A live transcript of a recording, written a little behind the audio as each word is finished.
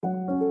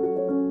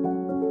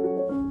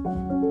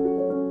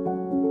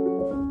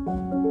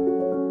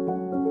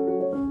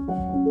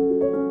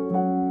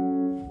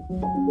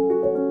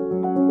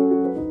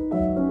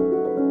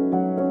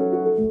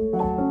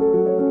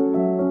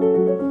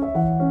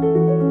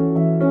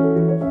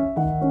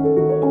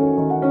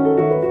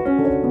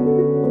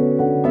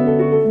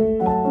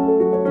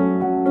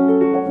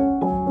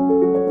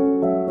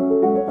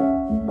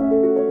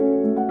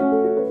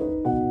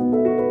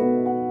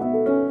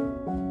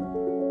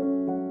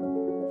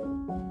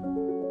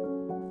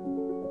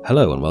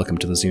Hello and welcome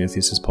to the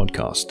Xenothesis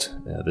podcast.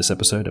 This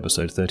episode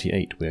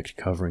 38, we are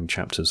covering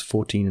chapters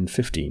 14 and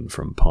 15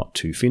 from Part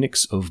 2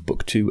 Phoenix of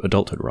Book 2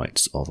 Adulthood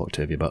Rights of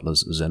Octavia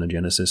Butler's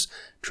Xenogenesis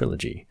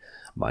trilogy.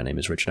 My name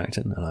is Richard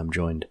Acton and I'm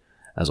joined,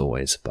 as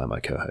always, by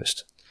my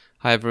co-host.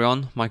 Hi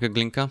everyone, Michael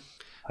Glinka.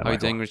 Hi, How are you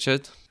doing,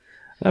 Richard?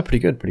 Pretty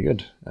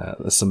good.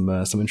 There's some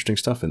interesting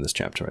stuff in this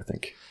chapter, I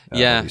think.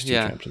 These two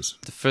chapters.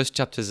 The first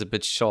chapter is a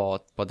bit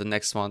short, but the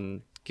next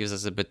one gives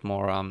us a bit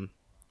more...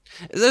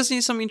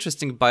 There's some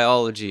interesting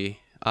biology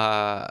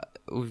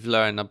we've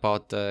learned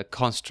about the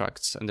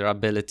constructs and their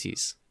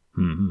abilities.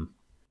 Mm-hmm.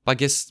 But I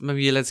guess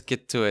maybe let's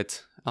get to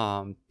it,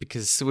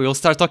 because we will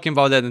start talking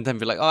about that and then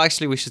be like, oh,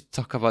 actually, we should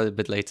talk about it a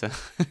bit later.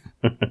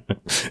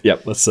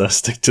 Yep, let's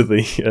stick to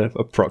the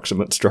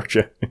approximate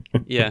structure.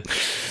 Yeah.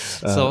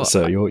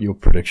 So your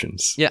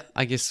predictions. Yeah,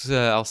 I guess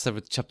I'll start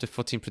with chapter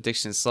 14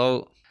 predictions.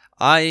 So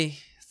I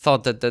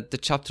thought that the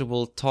chapter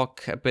will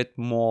talk a bit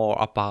more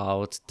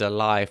about the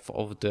life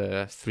of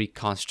the three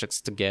constructs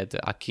together,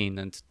 Akin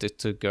and the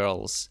two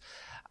girls.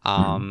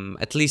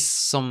 At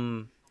least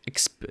some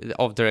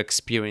of their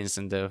experience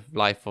in the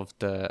life of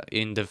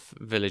in the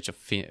village of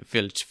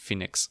Village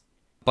Phoenix.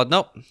 But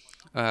no,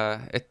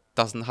 it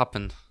doesn't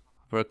happen.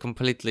 We're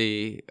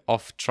completely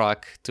off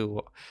track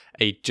to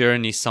a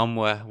journey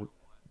somewhere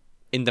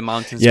in the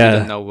mountains. We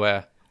don't know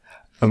where.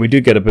 And we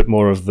do get a bit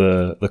more of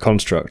the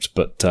construct,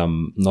 but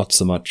not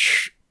so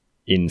much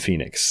in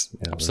Phoenix.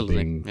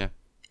 Absolutely, yeah.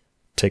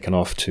 Taken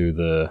off to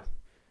the,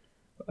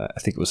 I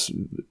think it was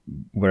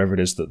wherever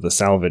it is that the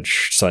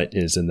salvage site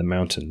is in the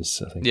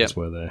mountains. I think that's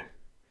where they're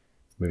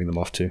moving them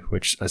off to,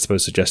 which I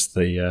suppose suggests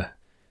the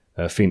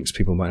Phoenix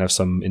people might have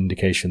some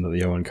indication that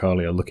the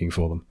Oankali are looking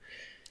for them.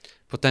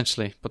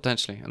 Potentially.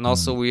 And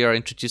also we are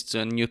introduced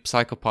to a new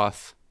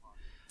psychopath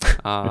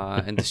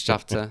in this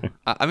chapter.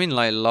 I mean,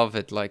 I love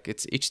it. Like,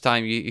 it's each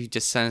time you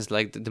just sense,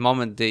 like, the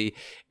moment they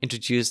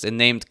introduce the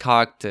named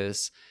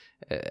characters,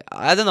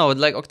 I don't know,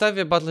 like,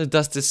 Octavia Butler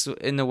does this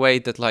in a way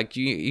that, like,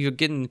 you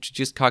get an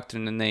introduced character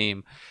in a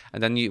name,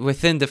 and then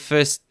within the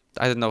first,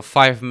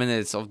 5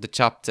 minutes of the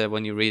chapter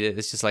when you read it,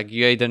 it's just like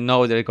you either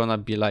know they're gonna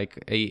be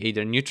like a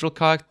either neutral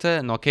character,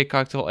 an okay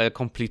character, or a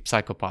complete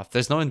psychopath.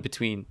 There's no in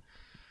between.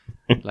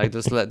 Like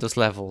those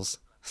levels.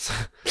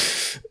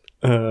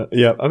 I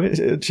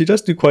mean, she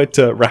does do quite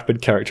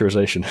rapid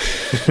characterization.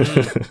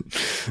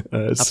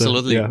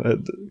 Absolutely.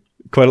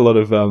 Quite a lot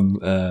of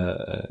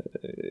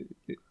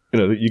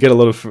you get a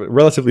lot of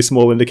relatively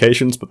small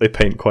indications, but they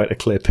paint quite a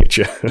clear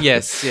picture.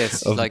 Yes,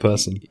 of like the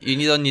person.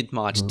 You don't need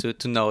much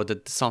to know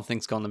that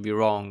something's gonna be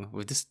wrong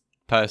with this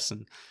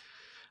person.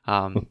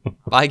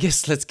 I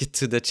guess let's get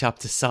to the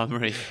chapter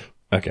summary.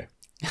 Okay.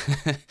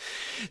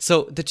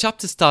 So the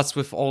chapter starts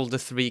with all the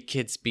three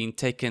kids being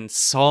taken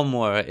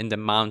somewhere in the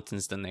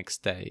mountains the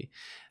next day.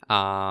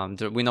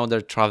 We know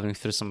they're traveling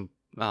through some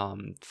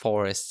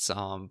forests,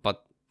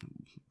 but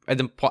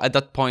at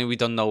that point we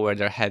don't know where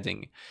they're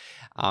heading.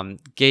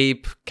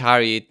 Gabe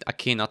carried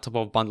Akin on top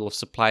of a bundle of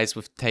supplies,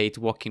 with Tate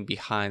walking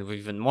behind with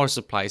even more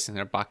supplies in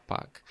her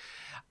backpack.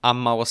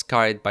 Amma was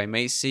carried by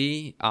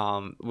Macy,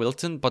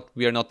 Wilton, but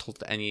we are not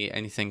told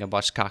anything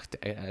about Schacht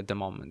at the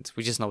moment.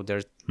 We just know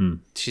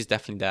she's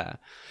definitely there.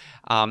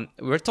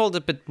 We're told a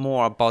bit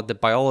more about the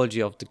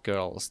biology of the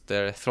girls,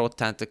 their throat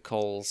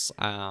tentacles,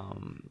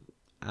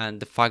 and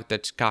the fact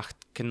that Schacht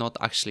cannot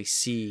actually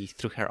see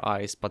through her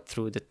eyes, but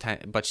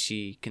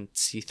she can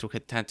see through her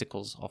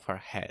tentacles of her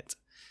head.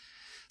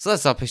 So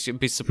that's a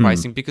bit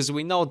surprising, because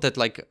we know that,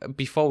 like,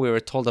 before we were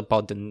told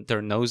about their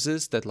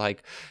noses, that,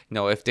 like,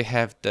 if they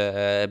have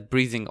the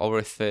breathing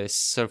orifice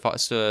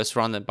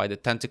surrounded by the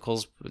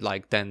tentacles,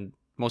 like, then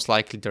most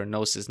likely their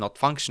nose is not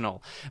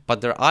functional. But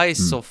their eyes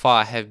so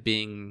far have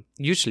been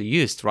usually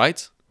used,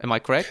 right? Am I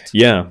correct?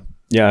 Yeah,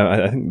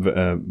 I think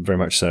very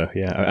much so.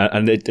 Yeah,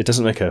 and it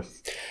doesn't make a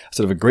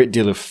sort of a great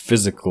deal of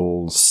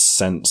physical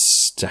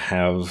sense to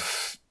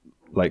have,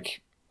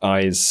 like,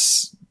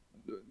 eyes.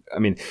 I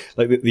mean,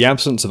 like the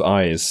absence of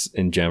eyes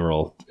in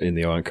general in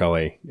the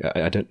Oankali,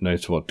 I don't know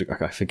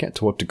I forget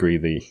to what degree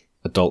the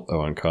adult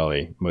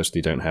Oankali mostly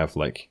don't have,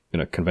 like,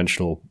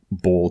 conventional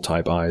ball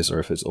type eyes, or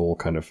if it's all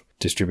kind of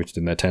distributed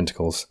in their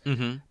tentacles.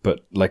 Mm-hmm.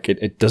 But, like,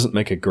 it doesn't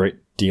make a great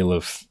deal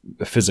of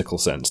physical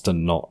sense to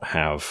not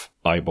have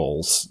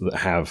eyeballs that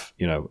have,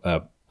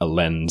 a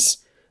lens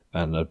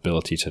and an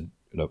ability to,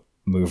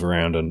 move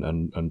around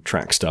and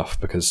track stuff,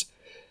 because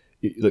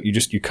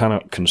you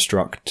cannot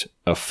construct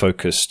a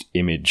focused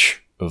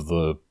image of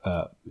the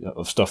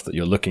of stuff that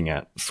you're looking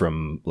at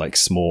from, like,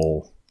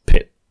 small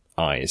pit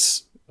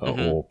eyes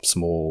or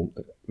small,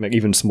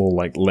 even small,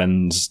 like,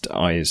 lensed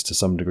eyes to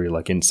some degree,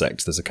 like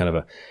insects. There's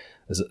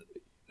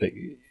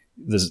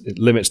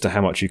limits to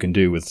how much you can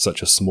do with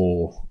such a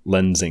small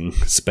lensing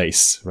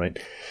space, right?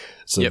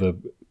 So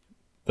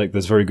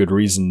there's very good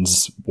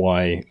reasons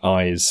why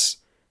eyes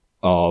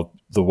are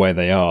the way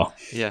they are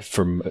Yeah.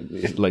 from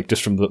like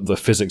just from the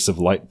physics of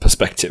light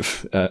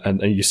perspective,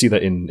 and you see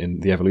that in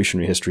the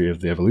evolutionary history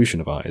of the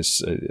evolution of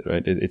eyes,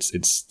 right?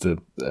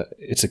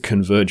 It's a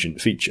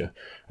convergent feature.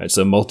 Right?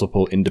 So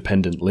multiple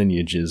independent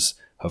lineages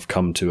have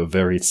come to a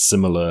very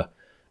similar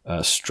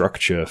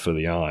structure for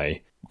the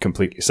eye,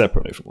 completely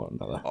separately from one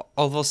another.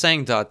 Although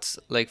saying that,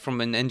 like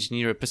from an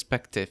engineer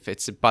perspective,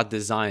 it's a bad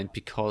design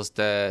because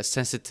the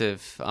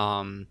sensitive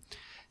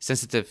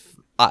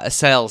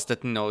cells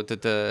that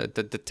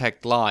that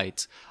detect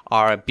light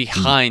are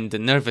behind the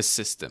nervous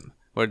system,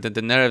 where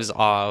the nerves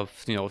are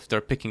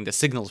they're picking the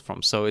signals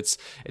from. So it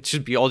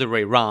should be all the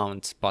way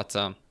around, but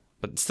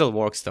it still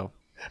works though.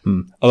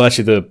 Oh,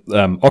 actually,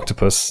 the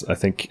octopus, I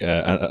think,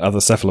 and other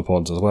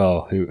cephalopods as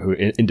well, who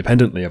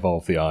independently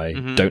evolve the eye,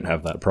 don't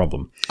have that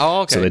problem.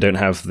 Oh, okay. So they don't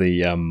have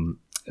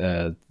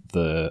the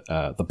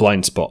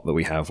blind spot that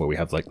we have, where we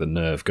have like the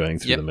nerve going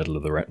through the middle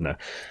of the retina.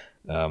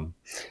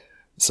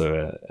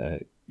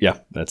 Yeah,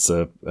 that's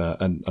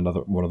another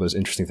one of those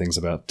interesting things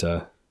about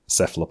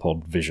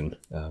cephalopod vision,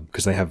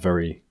 because they have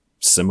very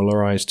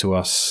similar eyes to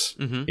us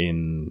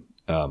in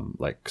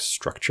like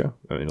structure.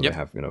 I mean, they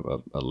have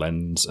a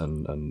lens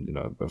and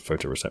a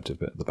photoreceptive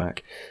bit at the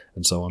back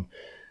and so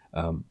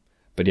on.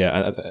 But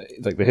yeah,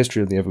 like the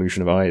history of the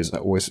evolution of eyes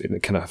always,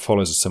 it kind of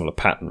follows a similar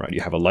pattern, right?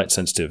 You have a light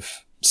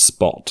sensitive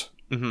spot,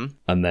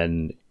 and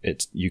then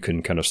you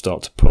can kind of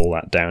start to pull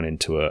that down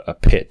into a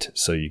pit,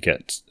 so you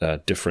get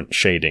different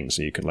shading,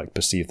 so you can like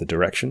perceive the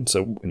direction.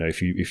 So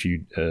if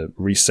you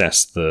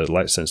recess the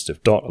light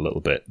sensitive dot a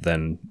little bit,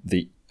 then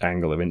the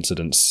angle of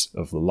incidence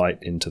of the light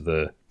into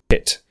the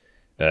pit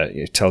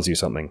it tells you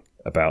something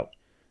about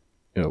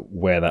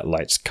where that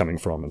light's coming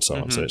from and so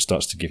on. So it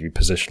starts to give you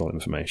positional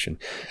information,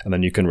 and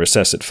then you can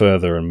recess it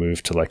further and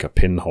move to like a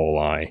pinhole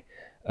eye,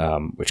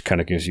 which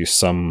kind of gives you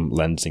some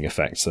lensing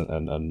effects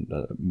and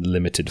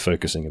limited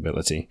focusing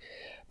ability.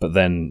 But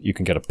then you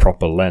can get a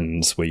proper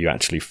lens where you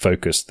actually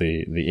focus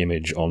the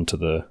image onto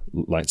the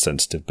light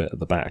sensitive bit at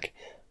the back,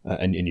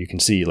 and you can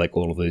see like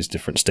all of these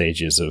different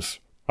stages of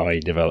eye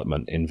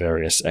development in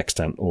various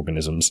extant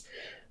organisms.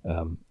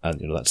 And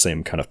that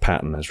same kind of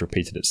pattern has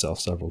repeated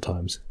itself several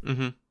times.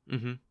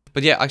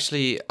 But yeah,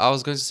 actually, I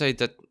was going to say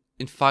that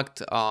in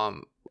fact,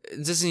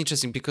 this is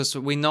interesting because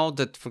we know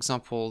that, for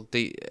example,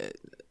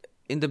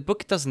 in the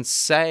book it doesn't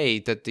say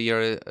that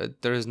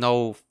there is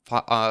no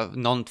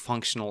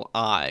non-functional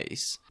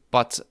eyes,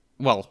 but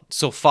well,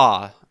 so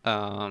far.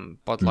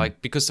 But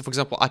like, because for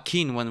example,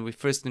 Akin, when we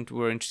first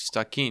were introduced to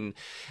Akin,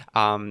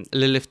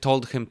 Lilith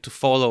told him to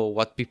follow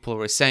what people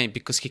were saying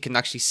because he can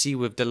actually see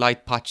with the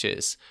light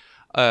patches.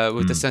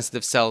 With the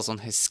sensitive cells on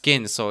his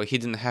skin, so he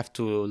didn't have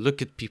to look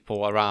at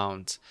people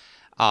around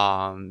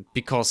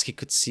because he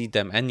could see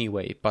them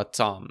anyway. But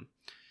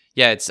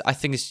I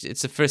think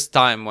it's the first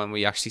time when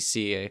we actually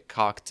see a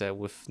character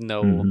with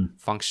no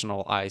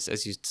functional eyes,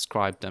 as you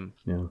described them.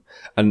 Yeah,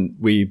 and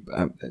we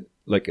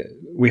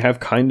have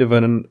kind of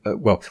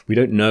we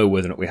don't know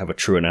whether or not we have a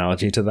true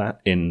analogy to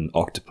that in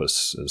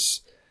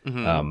octopuses,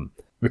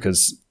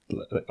 because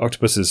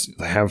octopuses,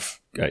 they have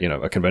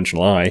a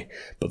conventional eye,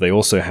 but they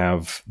also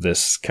have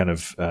this kind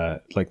of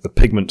like the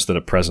pigments that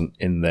are present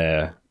in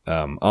their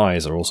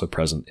eyes are also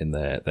present in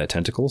their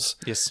tentacles.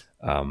 Yes.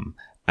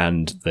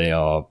 And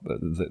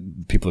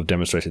people have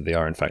demonstrated they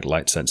are in fact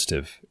light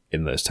sensitive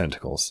in those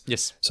tentacles.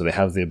 Yes. So they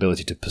have the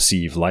ability to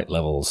perceive light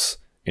levels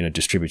in a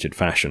distributed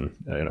fashion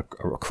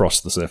across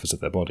the surface of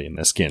their body and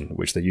their skin,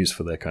 which they use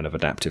for their kind of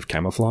adaptive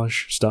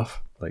camouflage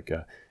stuff. Like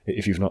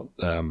if you've not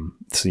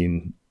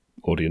seen,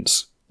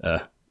 audience,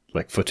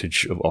 like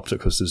footage of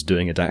octopuses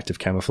doing adaptive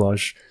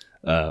camouflage,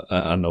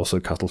 and also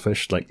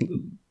cuttlefish, like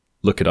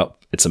look it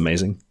up. It's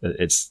amazing.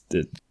 It's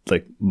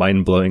like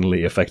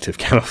mind-blowingly effective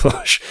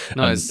camouflage.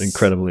 No, and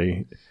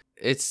incredibly.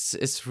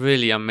 It's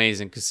really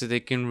amazing because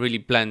they can really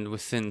blend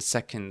within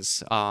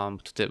seconds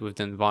with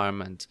the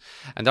environment.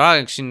 And there are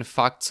actually, in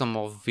fact, some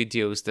of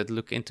videos that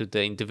look into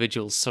the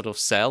individual sort of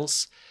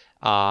cells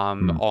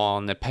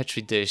on a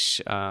petri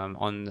dish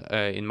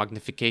in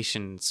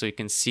magnification, so you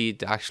can see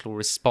the actual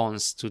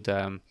response to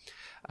the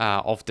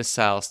of the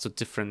cells to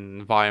different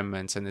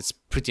environments, and it's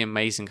pretty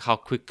amazing how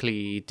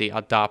quickly they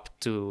adapt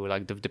to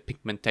like the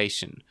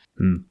pigmentation.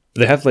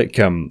 They have like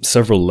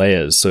several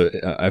layers. So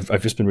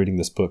I've just been reading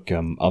this book,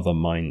 Other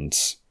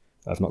Minds.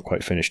 I've not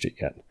quite finished it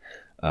yet,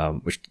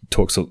 which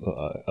talks a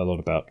lot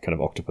about kind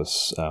of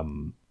octopus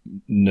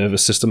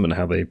nervous system and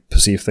how they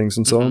perceive things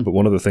and so on. But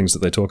one of the things that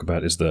they talk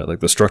about is the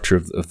structure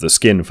of the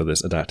skin for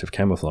this adaptive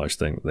camouflage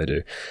thing that they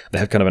do. They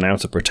have kind of an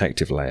outer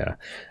protective layer,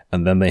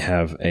 and then they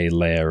have a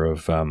layer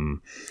of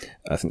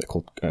I think they're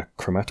called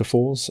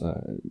chromatophores,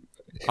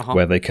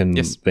 where they can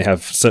they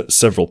have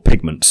several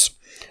pigments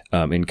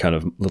in kind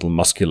of little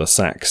muscular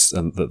sacs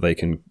that they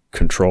can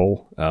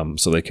control,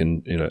 so they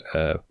can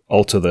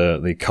alter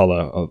the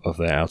color of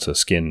their outer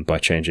skin by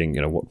changing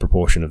what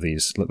proportion of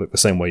these, the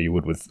same way you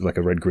would with like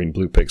a red, green,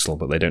 blue pixel,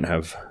 but they don't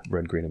have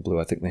red, green, and blue.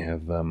 I think they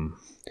have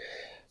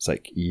It's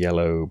like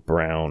yellow,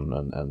 brown,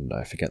 and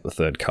I forget the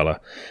third color.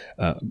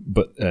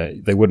 But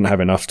they wouldn't have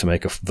enough to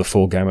make the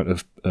full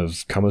gamut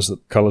of colors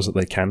that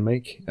they can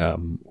make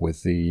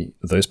with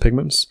those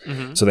pigments.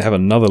 Mm-hmm. So they have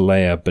another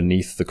layer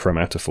beneath the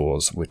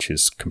chromatophores, which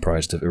is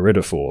comprised of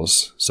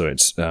iridophores. So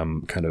it's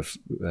kind of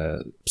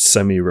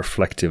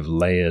semi-reflective,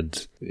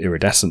 layered,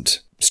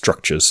 iridescent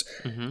structures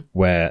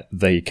where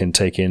they can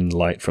take in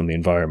light from the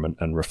environment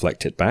and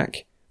reflect it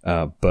back,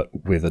 but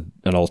with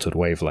an altered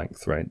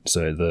wavelength, right?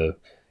 So the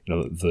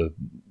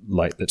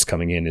light that's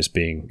coming in is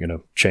being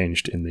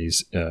changed in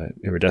these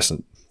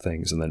iridescent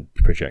things and then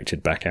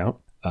projected back out.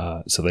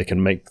 So they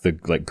can make the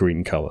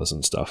green colors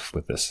and stuff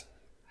with this.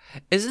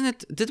 Isn't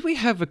it? Did we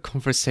have a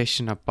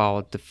conversation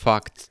about the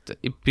fact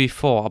that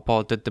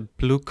the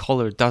blue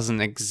color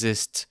doesn't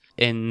exist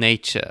in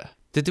nature?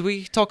 Did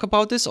we talk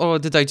about this, or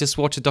did I just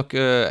watch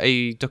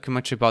a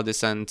documentary about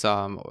this and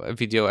a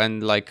video,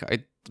 and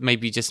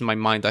maybe just in my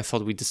mind I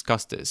thought we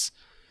discussed this?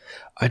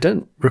 I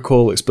don't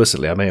recall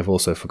explicitly. I may have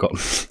also forgotten.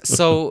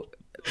 So,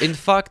 in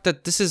fact,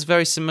 that this is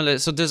very similar.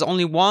 So there's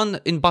only one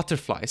in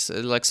butterflies.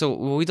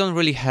 So we don't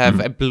really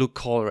have a blue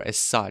color as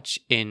such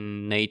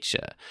in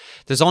nature.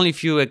 There's only a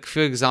few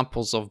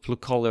examples of blue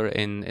color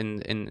in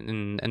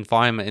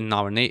environment in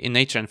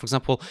nature. And for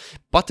example,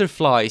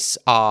 butterflies.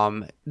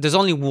 There's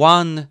only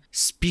one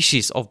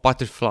species of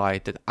butterfly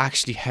that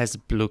actually has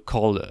blue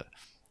color.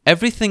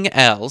 Everything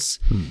else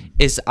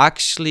is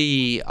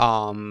actually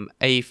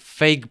a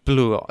fake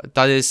blue.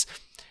 That is,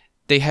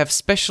 they have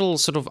special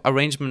sort of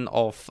arrangement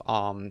of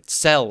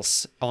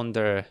cells on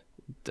their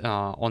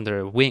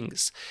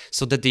wings,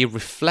 so that they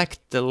reflect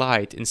the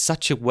light in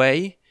such a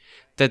way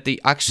that they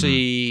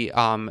actually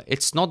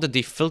it's not that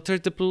they filter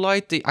the blue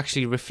light; they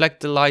actually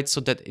reflect the light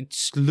so that it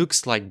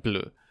looks like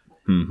blue.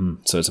 Mm-hmm.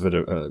 So it's a bit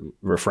of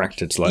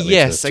refracted slightly.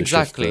 Yes,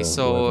 exactly.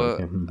 So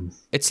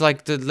it's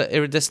like the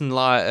iridescent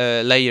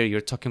layer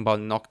you're talking about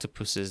in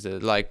octopuses.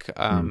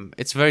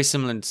 It's very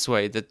similar in this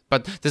way.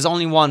 But there's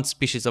only one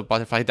species of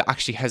butterfly that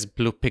actually has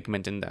blue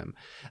pigment in them.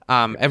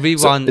 Every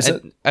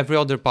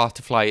other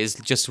butterfly is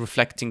just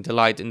reflecting the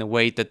light in a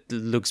way that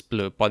looks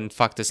blue. But in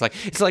fact, it's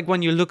like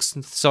when you look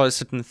at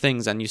certain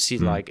things and you see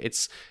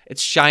it's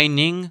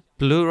shining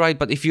blue, right?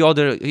 But if you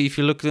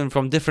look at them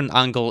from different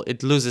angle,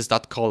 it loses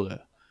that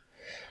color.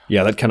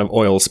 Yeah, that kind of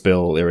oil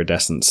spill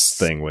iridescence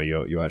thing where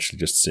you're actually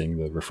just seeing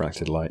the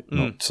refracted light,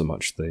 not so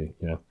much the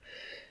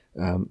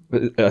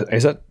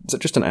is that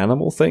just an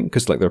animal thing?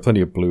 Because there are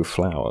plenty of blue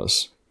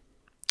flowers.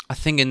 I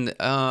think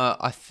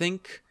I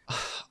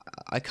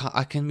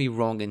can be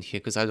wrong in here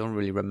because I don't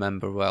really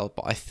remember well,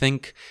 but I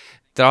think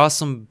there are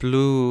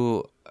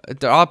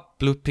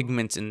blue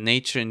pigments in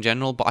nature in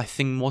general, but I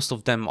think most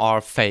of them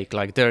are fake.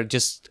 They're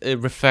just a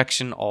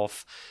reflection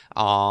of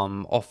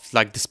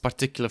this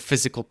particular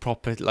physical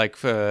property,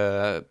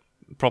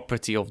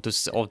 property of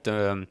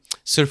the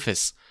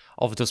surface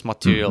of those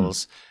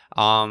materials.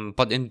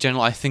 But in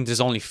general, I think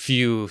there's only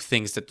few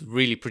things that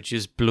really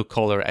produce blue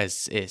color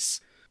as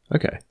is.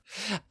 Okay.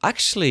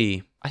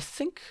 Actually, I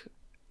think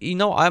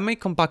I may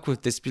come back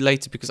with this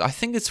later because I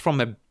think it's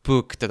from a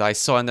book that I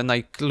saw, and then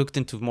I looked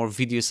into more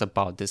videos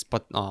about this.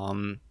 But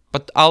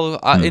I'll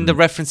in the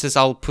references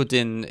I'll put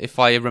in, if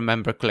I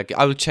remember correctly,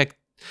 I will check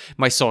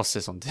my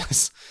sources on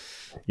this.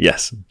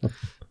 Yes.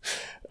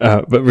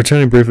 But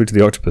returning briefly to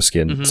the octopus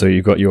skin, so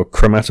you've got your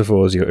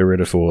chromatophores, your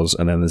iridophores,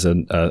 and then there's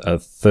a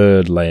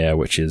third layer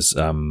which is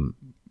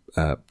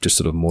just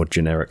sort of more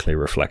generically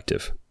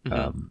reflective.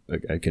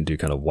 It can do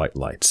kind of white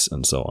lights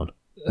and so on.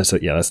 So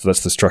yeah,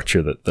 that's the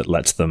structure that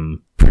lets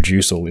them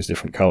produce all these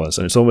different colors,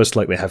 and it's almost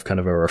like they have kind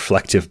of a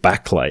reflective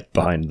backlight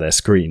behind their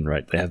screen,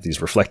 right? They have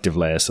these reflective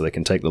layers, so they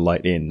can take the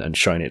light in and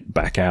shine it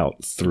back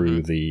out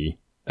through the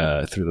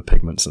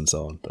pigments and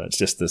so on. But it's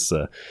just this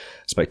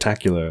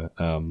spectacular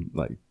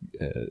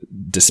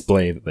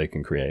display that they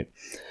can create.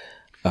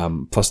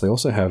 Plus, they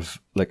also have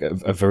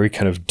a very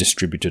kind of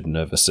distributed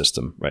nervous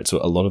system, right?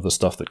 So a lot of the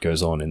stuff that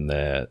goes on in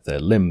their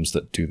limbs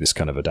that do this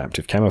kind of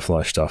adaptive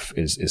camouflage stuff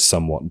is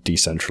somewhat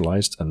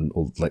decentralized, and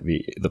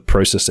the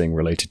processing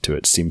related to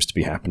it seems to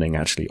be happening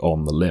actually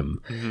on the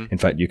limb. In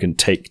fact, you can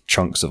take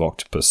chunks of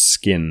octopus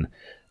skin,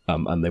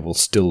 and they will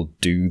still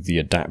do the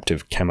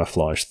adaptive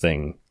camouflage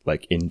thing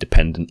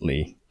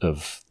independently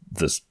of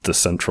the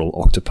central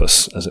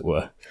octopus, as it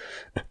were.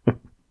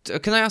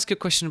 Can I ask you a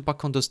question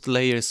back on those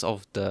layers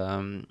of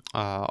the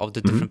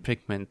different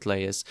pigment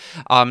layers?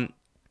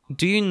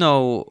 Do you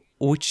know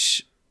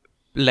which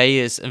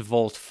layers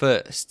evolved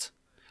first?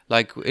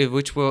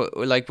 Which were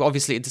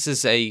obviously this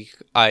is a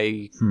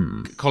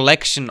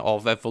collection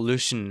of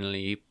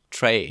evolutionary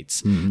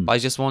traits. But I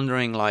was just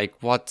wondering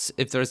what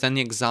if there's any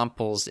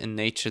examples in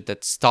nature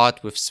that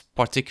start with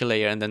particular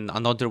layer and then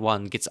another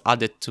one gets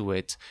added to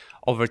it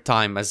over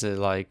time as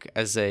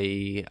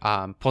a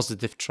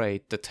positive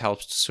trait that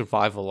helps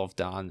survival of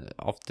the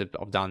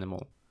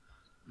animal.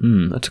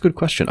 That's a good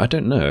question. I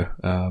don't know.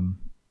 I'm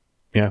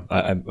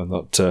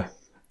not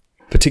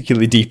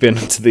particularly deep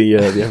into the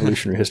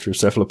evolutionary history of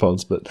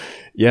cephalopods, but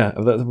yeah,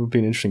 that would be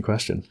an interesting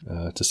question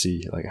to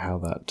see how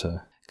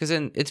that. Because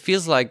then it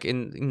feels like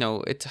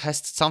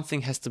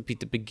something has to be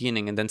the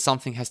beginning, and then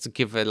something has to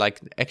give it like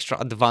extra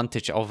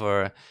advantage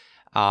over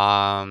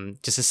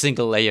just a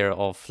single layer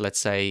of, let's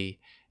say,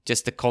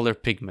 just the color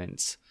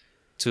pigments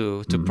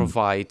to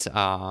provide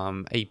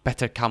a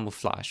better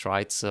camouflage,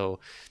 right? So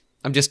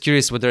I'm just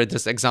curious whether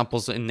there's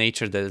examples in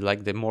nature that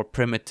like the more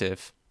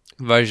primitive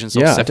versions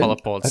of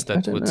cephalopods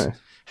that would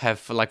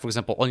have, like, for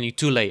example, only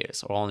 2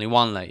 layers or only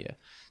 1 layer.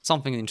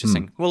 Something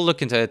interesting. We'll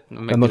look into it.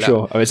 I'm not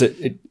sure. I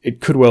mean,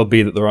 it could well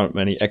be that there aren't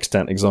many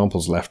extant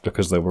examples left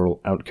because they were all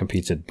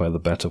outcompeted by the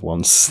better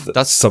ones that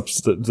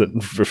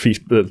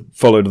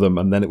followed them,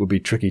 and then it would be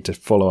tricky to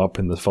follow up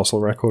in the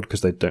fossil record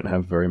because they don't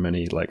have very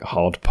many like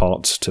hard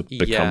parts to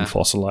become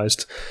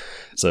fossilized.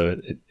 So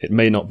it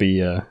may not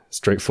be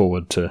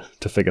straightforward to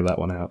figure that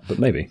one out, but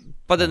maybe.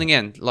 But then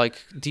again,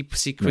 like deep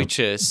sea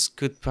creatures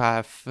could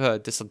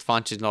have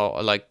disadvantage,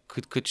 or like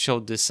could show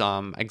this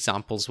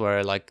examples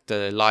where like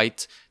the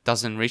light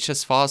doesn't reach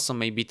as fast, so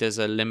maybe there's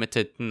a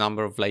limited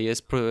number of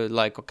layers per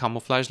like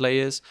camouflage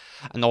layers,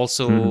 and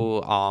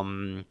also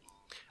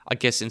I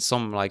guess in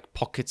some like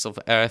pockets of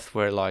Earth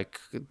where like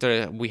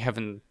we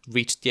haven't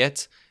reached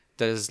yet.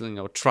 There's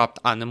trapped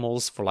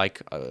animals for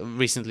like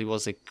recently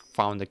was like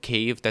found a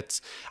cave that's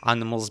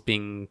animals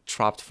being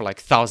trapped for like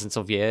thousands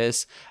of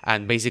years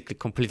and basically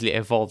completely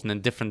evolved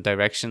in different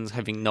directions,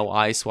 having no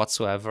eyes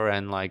whatsoever,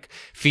 and like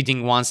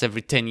feeding once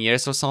every 10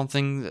 years or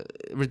something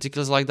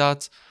ridiculous like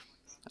that.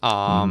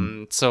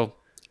 So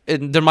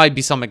there might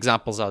be some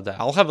examples out there.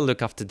 I'll have a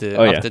look after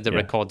the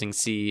recording,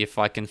 see if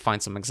I can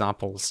find some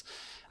examples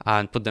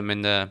and put them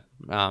in the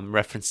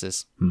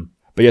references.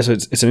 But yes,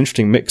 it's an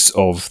interesting mix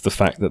of the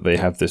fact that they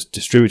have this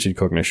distributed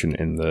cognition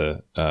in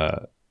the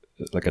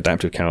like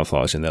adaptive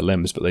camouflage in their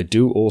limbs, but they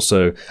do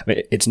also. I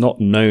mean, it's not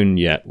known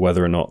yet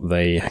whether or not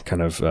they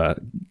kind of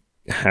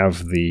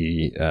have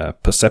the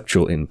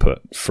perceptual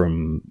input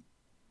from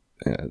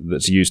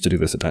that's used to do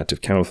this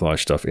adaptive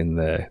camouflage stuff in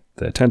their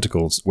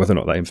tentacles. Whether or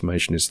not that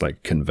information is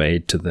like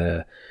conveyed to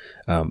their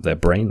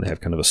brain. They have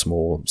kind of a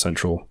small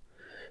central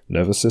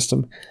nervous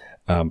system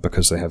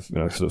because they have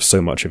sort of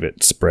so much of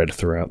it spread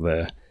throughout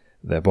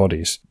their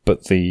bodies,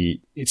 but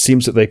it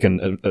seems that they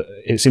can.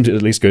 It seems it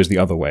at least goes the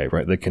other way,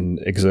 right? They can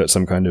exert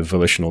some kind of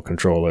volitional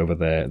control over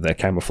their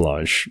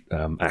camouflage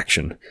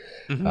action.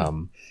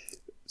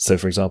 So,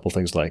 for example,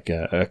 things like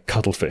a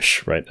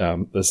cuttlefish, right?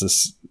 There's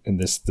this in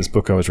this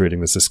book I was reading.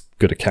 There's this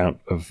good account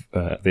of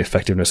the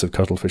effectiveness of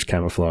cuttlefish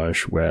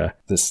camouflage, where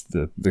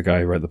the guy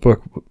who wrote the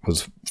book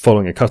was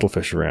following a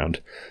cuttlefish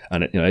around,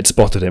 and it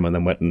spotted him and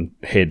then went and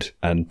hid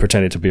and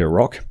pretended to be a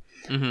rock.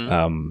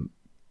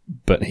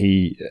 But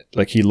he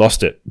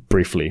lost it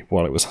briefly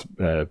while it was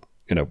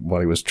while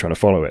he was trying to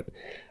follow it,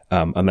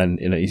 and then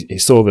he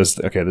saw there's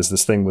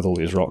this thing with all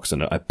these rocks,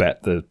 and I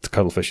bet the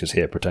cuttlefish is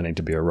here pretending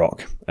to be a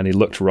rock, and he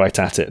looked right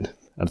at it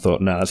and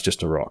thought, no, that's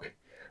just a rock,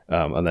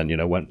 and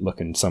then went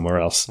looking somewhere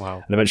else.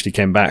 Wow. And eventually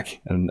came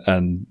back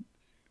and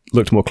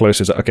looked more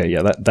closely. Like, okay,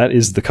 yeah, that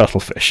is the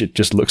cuttlefish. It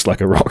just looks like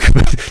a rock,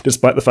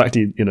 despite the fact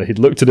he'd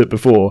looked at it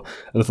before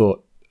and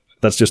thought,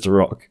 that's just a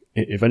rock.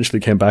 It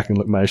eventually came back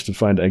and managed to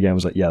find it again.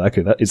 Was like, yeah,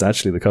 okay, that is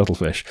actually the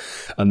cuttlefish.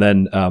 And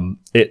then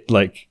it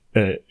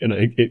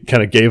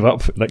kind of gave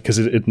up, like, because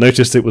it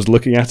noticed it was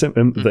looking at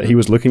him, that he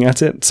was looking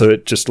at it. So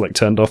it just like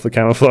turned off the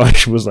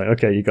camouflage. Was like,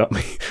 okay, you got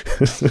me.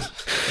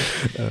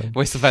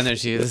 Waste of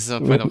energy. This is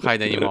no point of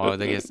hide anymore, I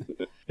guess.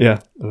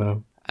 Yeah.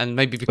 And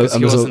maybe because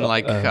he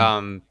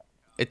wasn't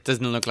it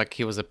doesn't look like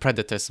he was a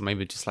predator, so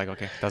maybe just like,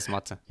 okay, doesn't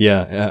matter.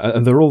 Yeah,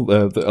 and they're all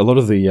a lot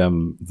of the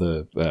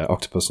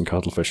octopus and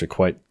cuttlefish are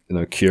quite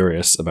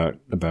curious about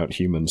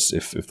humans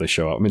if they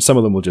show up. I mean, some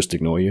of them will just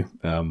ignore you,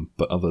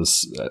 but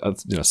others,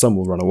 some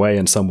will run away,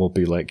 and some will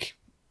be like,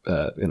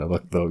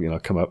 they'll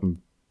come up and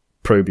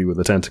probe you with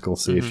a tentacle,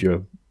 see if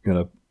you're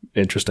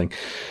interesting.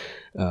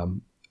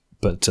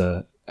 But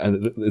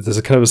and there's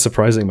a kind of a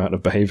surprising amount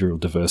of behavioral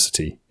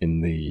diversity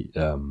in the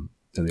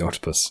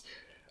octopus.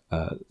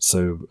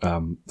 So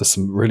there's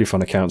some really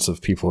fun accounts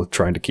of people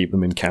trying to keep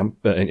them in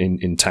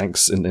in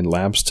tanks in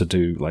labs to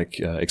do like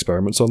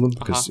experiments on them,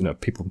 because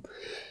people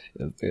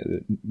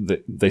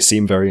they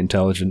seem very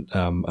intelligent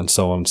and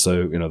so on.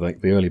 So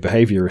like the early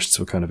behaviorists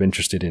were kind of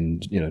interested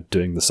in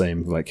doing the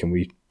same. Like, can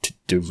we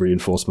do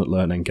reinforcement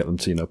learning, get them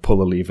to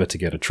pull a lever to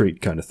get a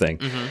treat kind of thing.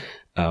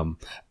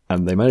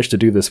 And they managed to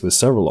do this with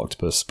several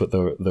octopus, but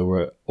there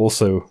were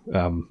also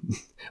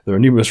there are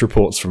numerous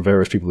reports from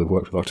various people who've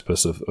worked with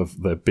octopus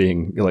of there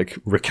being like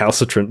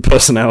recalcitrant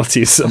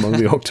personalities among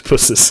the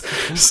octopuses.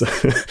 So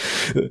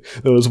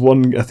there was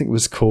one, I think it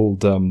was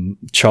called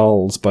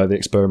Charles by the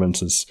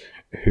experimenters,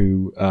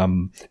 who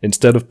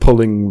instead of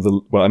pulling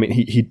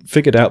he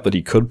figured out that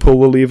he could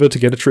pull the lever to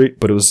get a treat,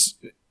 but it was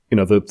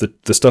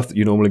the stuff that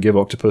you normally give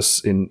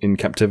octopus in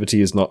captivity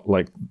is not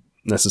like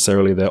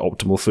necessarily their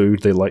optimal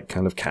food. They like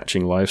kind of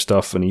catching live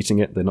stuff and eating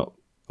it. They're not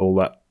all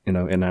that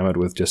enamored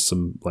with just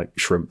some like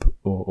shrimp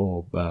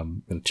or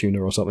tuna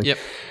or something. Yep.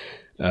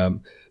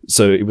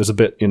 So it was a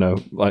bit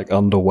like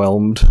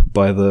underwhelmed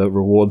by the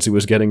rewards he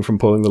was getting from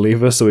pulling the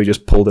lever, so he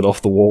just pulled it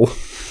off the wall.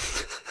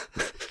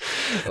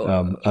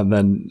 And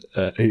then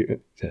he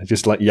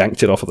just like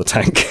yanked it off of the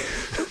tank,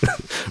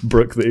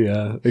 broke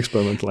the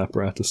experimental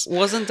apparatus.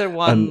 Wasn't there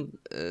one?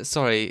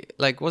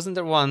 Wasn't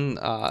there one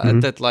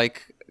that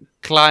like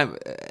climb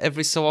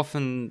every so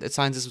often? The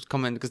scientists would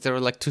come in because there were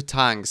like two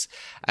tanks,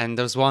 and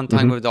there was one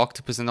tank with the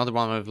octopus, another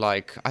one with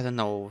like I don't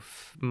know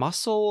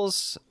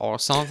mussels or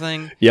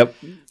something. Yep.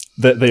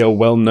 They are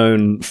well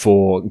known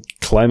for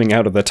climbing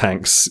out of their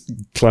tanks,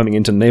 climbing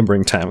into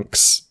neighboring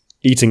tanks,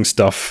 eating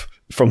stuff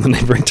from the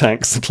neighboring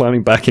tanks, and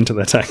climbing back into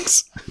their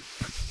tanks.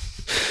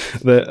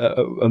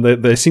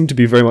 They seem to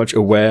be very much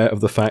aware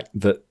of the fact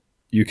that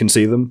you can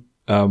see them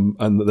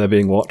and that they're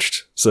being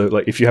watched. So,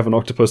 like, if you have an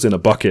octopus in a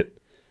bucket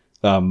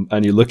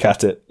and you look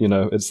at it,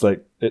 it's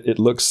like it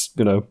looks,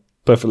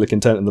 perfectly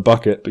content in the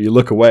bucket, but you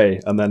look away,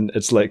 and then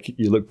it's like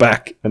you look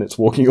back and it's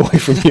walking away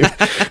from you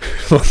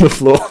on the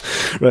floor.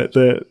 Right?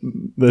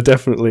 They're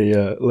definitely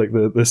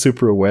they're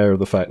super aware of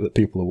the fact that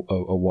people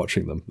are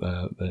watching them.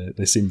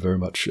 They seem very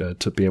much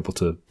to be able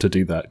to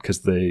do that,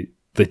 because they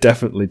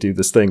definitely do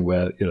this thing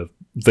where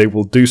they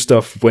will do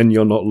stuff when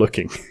you're not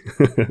looking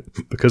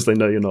because they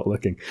know you're not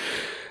looking.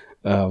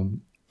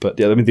 But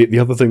yeah, I mean the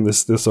other thing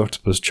this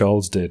octopus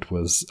Charles did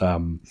was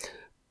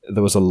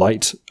there was a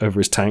light over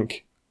his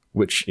tank,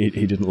 which he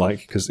didn't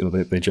like, because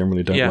they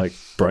generally don't like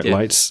bright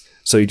lights.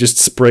 So he just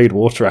sprayed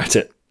water at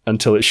it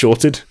until it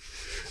shorted,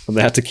 and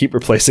they had to keep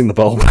replacing the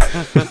bulb.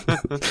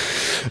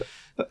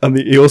 And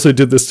he also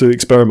did this to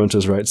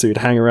experimenters, right? So he'd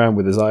hang around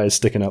with his eyes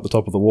sticking out the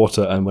top of the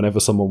water, and whenever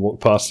someone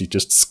walked past, he'd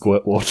just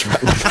squirt water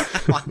at them.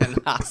 What an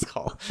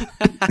asshole.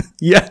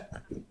 Yeah.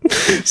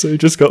 So you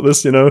just got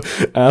this,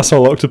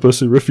 asshole octopus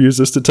who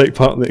refuses to take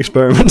part in the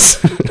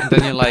experiments. And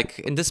then you're like,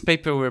 in this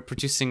paper we're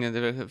producing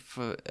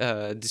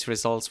these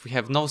results, we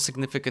have no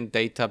significant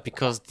data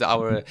because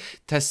our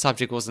test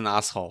subject was an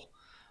asshole.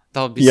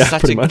 That would be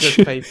such a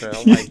good paper.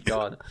 Oh my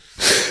god.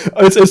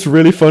 It's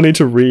really funny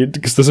to read,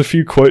 because there's a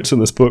few quotes in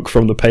this book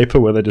from the paper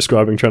where they're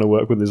describing trying to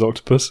work with this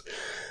octopus.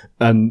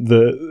 And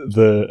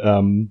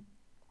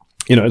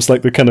it's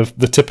like the kind of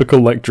the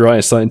typical like dry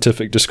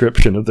scientific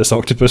description of this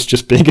octopus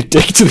just being a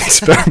dick to the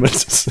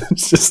experiments.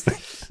 It's just,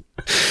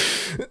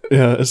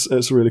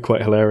 it's really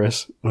quite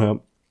hilarious.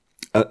 And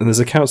there's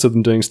accounts of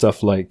them doing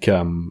stuff like,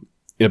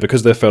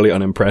 because they're fairly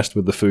unimpressed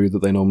with the food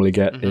that they normally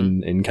get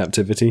in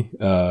captivity.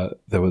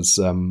 There was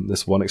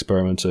this one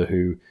experimenter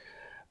who,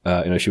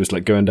 she was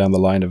like going down the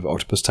line of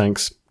octopus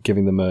tanks,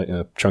 giving them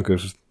a chunk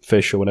of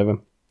fish or whatever.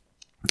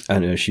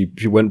 And she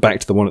went back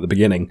to the one at the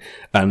beginning,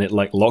 and it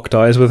like locked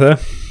eyes with her.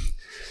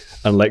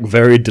 And like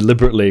very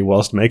deliberately,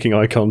 whilst making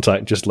eye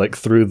contact, just like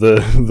threw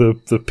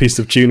the piece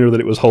of tuna that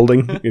it was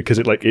holding, because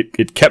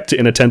it kept it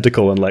in a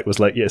tentacle and like was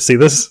like, yeah, see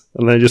this?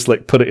 And then just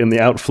like put it in the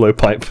outflow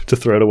pipe to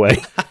throw it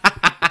away.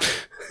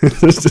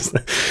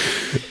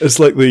 It's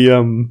like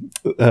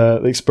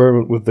the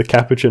experiment with the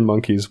capuchin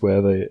monkeys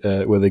where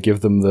they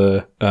give them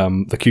the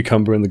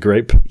cucumber and the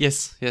grape.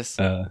 Yes.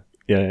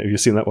 Yeah, have you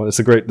seen that one? There's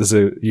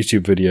a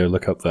YouTube video.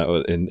 Look up that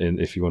in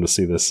if you want to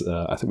see this.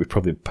 I think we've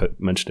probably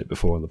mentioned it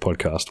before on the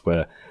podcast,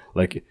 where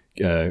like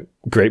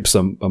grapes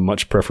are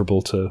much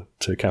preferable to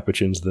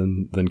capuchins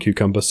than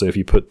cucumber. So if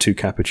you put two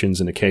capuchins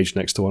in a cage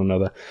next to one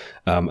another,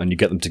 and you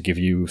get them to give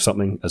you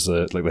something as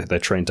they're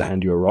trained to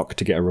hand you a rock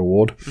to get a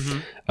reward.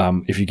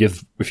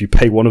 If you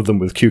pay one of them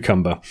with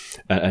cucumber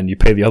and you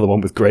pay the other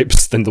one with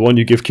grapes, then the one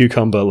you give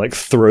cucumber like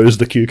throws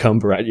the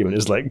cucumber at you and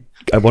is like,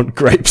 I want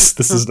grapes.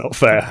 This is not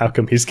fair. How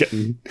come he's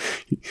getting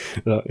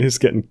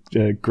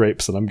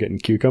grapes and I'm getting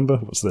cucumber?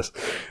 What's this?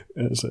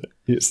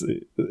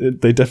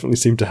 They definitely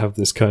seem to have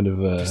this kind of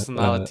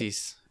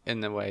personalities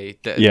in a way.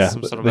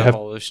 Some sort of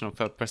evolution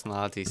of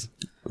personalities.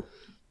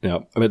 Yeah,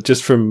 I mean,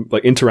 just from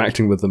like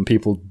interacting with them,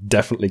 people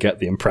definitely get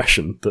the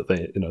impression that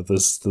they,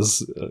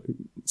 there's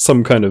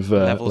some kind of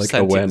like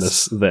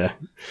awareness there.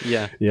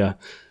 Yeah.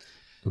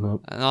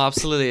 No,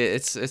 absolutely,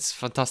 it's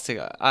fantastic.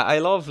 I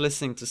love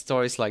listening to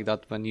stories like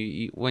that when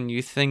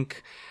you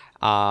think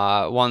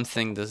one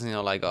thing that's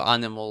like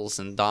animals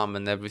and dumb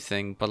and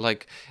everything, but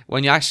like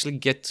when you actually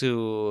get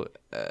to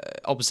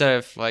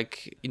observe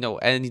like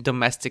any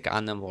domestic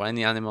animal or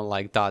any animal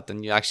like that,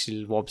 and you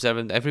actually observe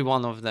it, every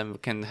one of them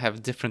can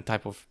have different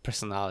type of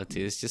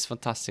personality. It's just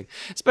fantastic,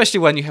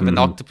 especially when you have an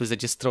octopus that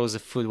just throws the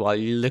food while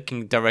you're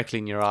looking directly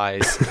in your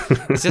eyes.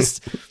 It's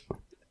just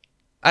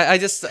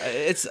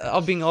it's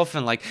being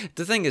often like,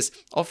 the thing is,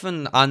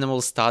 often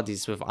animal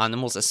studies with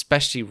animals,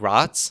 especially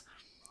rats,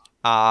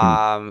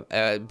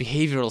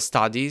 behavioral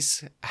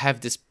studies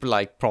have this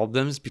like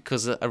problems,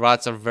 because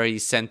rats are very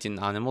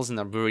sentient animals and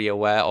are very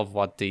aware of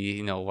what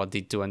they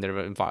do, and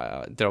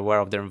they're aware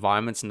of their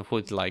environments and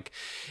who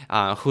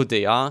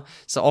they are.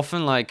 So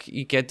often like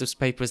you get those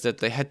papers that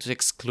they had to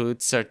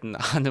exclude certain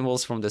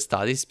animals from the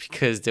studies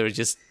because they're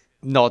just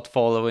not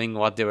following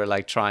what they were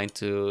like trying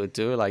to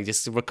do, like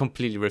just were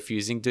completely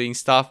refusing doing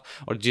stuff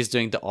or just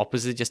doing the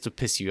opposite just to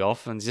piss you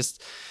off, and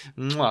just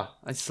I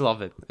just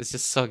love it. It's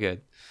just so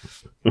good.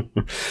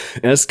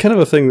 And it's kind of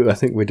a thing that I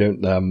think we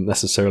don't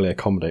necessarily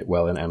accommodate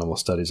well in animal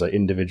studies, like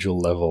individual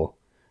level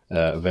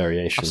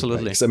variation.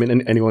 Absolutely. Like, I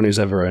mean, anyone who's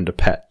ever owned a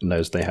pet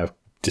knows they have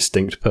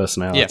distinct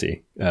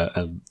personality.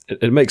 And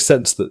it makes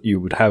sense that you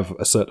would have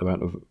a certain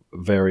amount of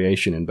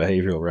variation in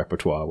behavioral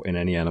repertoire in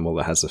any animal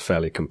that has a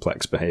fairly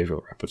complex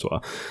behavioral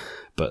repertoire.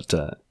 But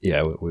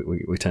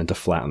we tend to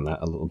flatten that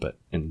a little bit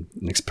in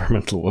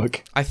experimental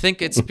work. I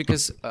think it's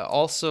because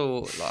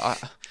also,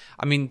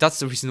 I mean, that's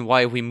the reason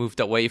why we moved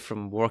away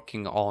from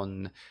working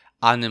on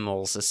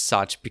animals as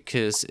such,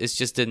 because it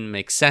just didn't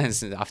make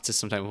sense after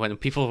some time when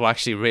people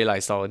actually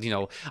realized, oh,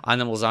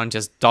 animals aren't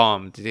just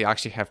dumb, they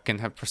actually can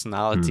have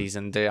personalities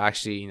and they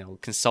actually,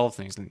 can solve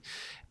things. And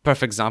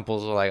perfect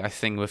examples are, like, I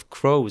think with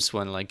crows,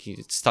 when like you're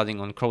studying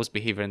on crows'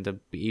 behavior and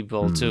they're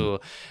able to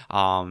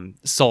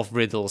solve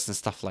riddles and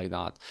stuff like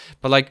that.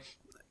 But like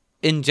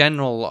in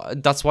general,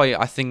 that's why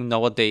I think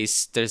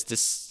nowadays there's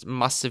this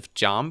massive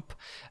jump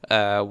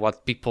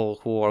what people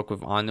who work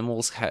with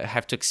animals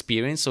have to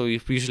experience. So you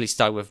usually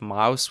start with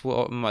mouse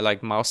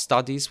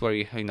studies, where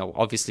you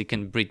obviously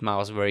can breed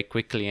mouse very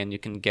quickly and you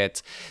can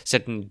get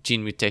certain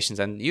gene mutations.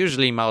 And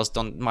usually mice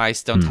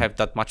don't have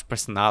that much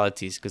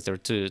personalities because they're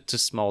too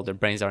small, their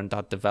brains aren't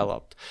that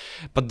developed.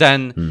 But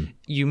then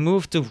you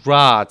move to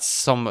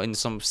rats in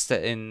some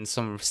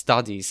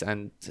studies,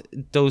 and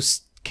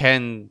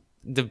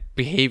the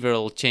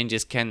behavioral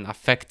changes can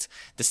affect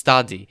the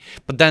study.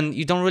 But then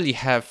you don't really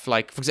have,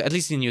 like, for example, at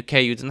least in UK,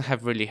 you don't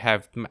really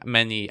have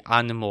many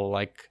animal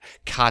like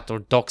cat or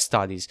dog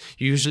studies.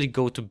 You usually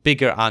go to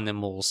bigger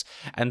animals,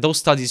 and those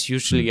studies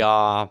usually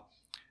are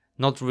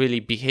not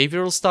really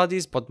behavioral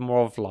studies, but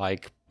more of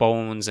like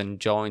bones and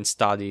joint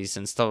studies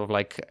and stuff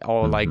like,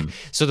 or like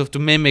sort of to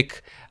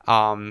mimic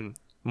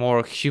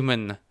more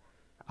human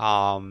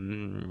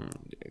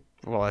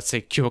well, let's say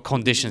cure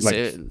conditions,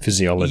 like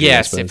physiology.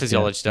 Yes,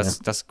 physiology.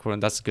 That's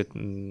correct. That's a good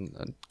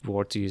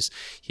word to use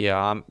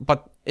here.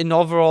 But in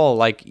overall,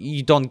 like,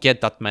 you don't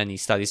get that many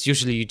studies.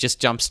 Usually, you just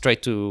jump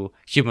straight to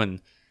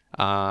human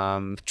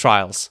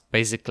trials,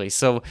 basically.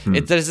 So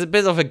there's a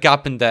bit of a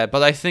gap in there.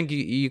 But I think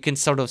you can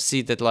sort of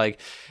see that, like,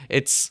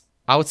 it's,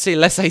 I would say,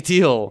 less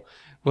ideal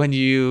when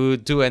you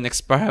do an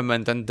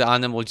experiment and the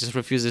animal just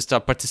refuses to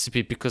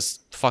participate because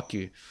fuck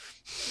you.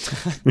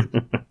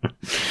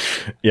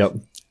 Yep.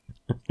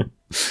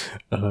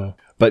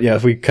 But yeah,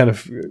 we kind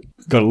of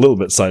got a little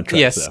bit sidetracked.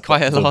 Yes, there.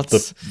 quite a lot.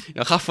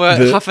 Half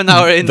an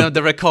hour into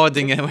the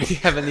recording, and we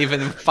haven't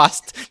even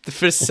passed the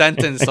first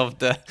sentence of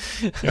the.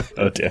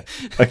 Oh dear.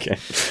 Okay,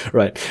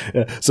 right.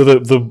 Yeah. So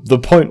the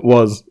point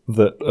was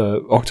that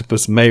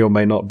octopus may or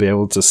may not be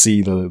able to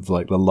see the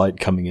light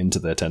coming into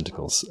their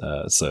tentacles.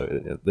 So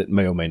it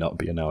may or may not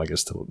be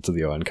analogous to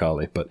the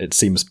Oankali, but it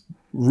seems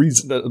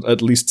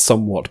at least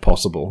somewhat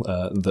possible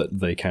that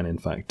they can in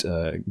fact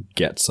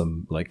get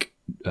some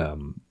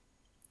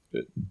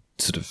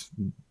sort of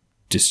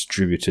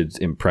distributed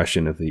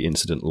impression of the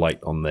incident light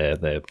on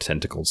their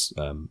tentacles,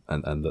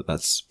 and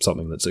that's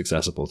something that's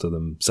accessible to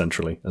them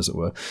centrally, as it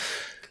were,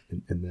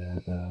 in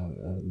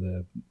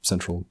their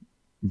central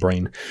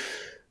brain.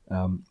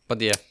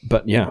 But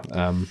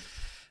yeah.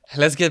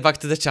 Let's get back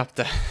to the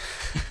chapter.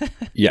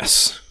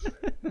 Yes.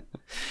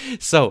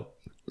 So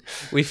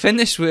we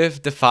finish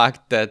with the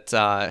fact that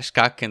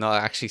Shka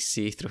cannot actually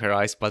see through her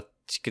eyes, but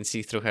she can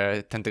see through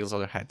her tentacles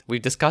on her head.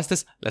 We've discussed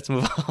this. Let's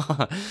move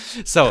on.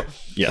 So,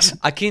 yes,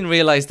 Akin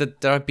realized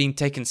that they are being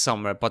taken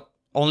somewhere, but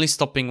only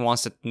stopping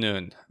once at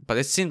noon. But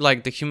it seemed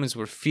like the humans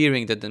were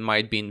fearing that they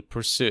might be in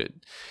pursuit.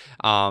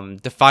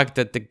 The fact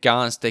that the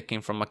guns taken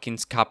from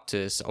Akin's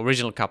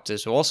original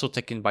captors, were also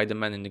taken by the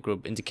men in the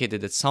group, indicated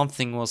that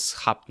something was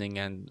happening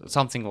and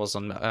something was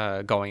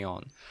going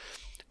on.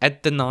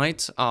 At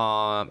night,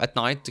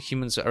 the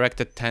humans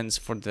erected tents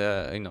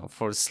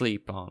for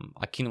sleep.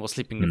 Akin was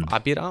sleeping with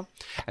Abira,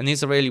 an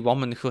Israeli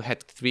woman who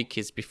had 3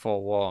 kids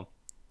before war.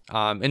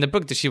 In the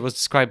book, she was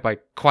described by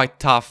quite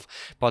tough,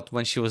 but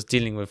when she was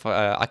dealing with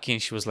Akin,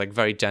 she was like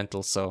very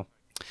gentle. So,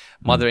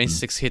 mother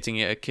instincts kicking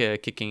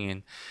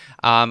in.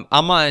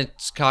 Amma and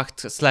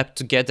Shkak slept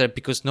together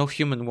because no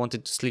human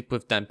wanted to sleep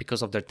with them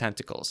because of their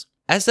tentacles.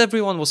 As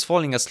everyone was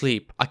falling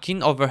asleep,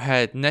 Akin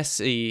overheard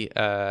Nessie.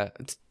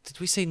 Did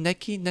we say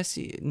Neki?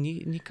 Nessie?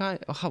 Nika?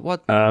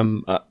 What?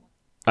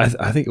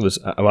 I think it was.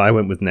 I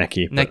went with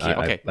Neki. Neki,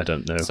 okay. I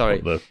don't know. Sorry.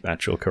 What the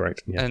actual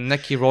correct. Yeah.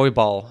 Neki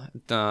Roybal,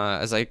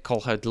 as I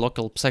call her, the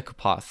local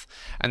psychopath,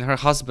 and her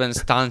husband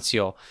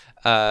Stancio,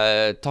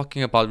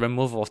 talking about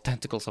removal of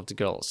tentacles of the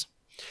girls.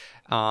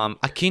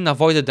 Akin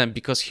avoided them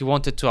because he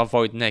wanted to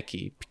avoid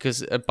Neki,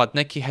 but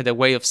Neki had a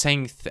way of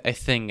saying a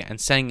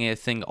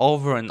thing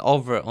over and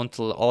over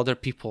until other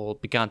people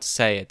began to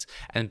say it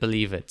and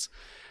believe it.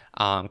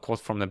 Quote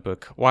from the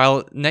book.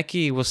 While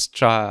Neki was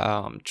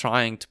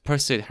trying to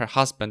persuade her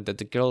husband that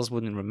the girls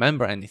wouldn't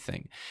remember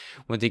anything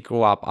when they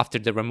grew up after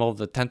they removed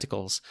the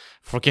tentacles,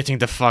 forgetting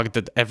the fact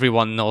that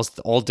everyone knows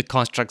that all the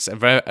constructs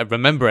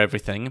remember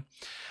everything.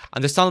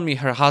 Understandably,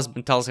 her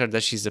husband tells her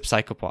that she's a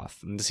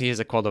psychopath. And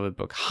here's a quote of the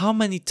book. "How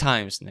many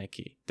times,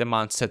 Neki," the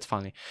man said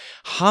finally,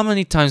 "how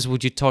many times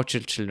would you torture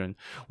children?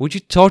 Would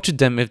you torture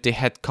them if they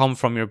had come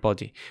from your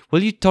body?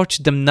 Will you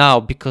torture them now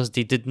because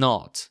they did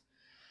not?"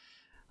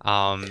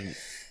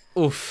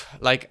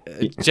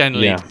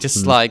 Generally,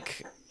 just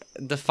like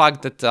the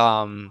fact that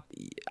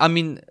I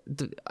mean,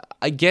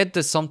 I get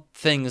that some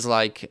things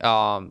like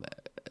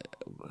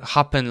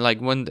happen, like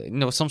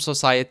when some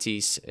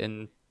societies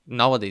in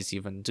nowadays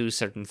even do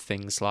certain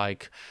things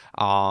like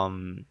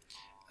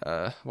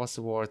what's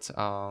the word,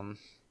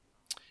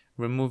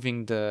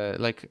 removing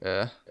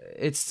the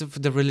it's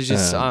the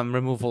religious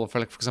removal for,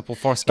 like, for example,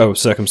 foreskin.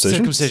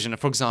 Circumcision,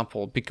 for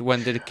example,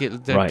 when they're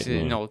Right,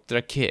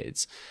 they're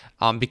kids,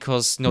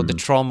 because the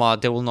trauma,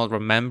 they will not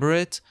remember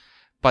it,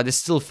 but it's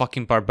still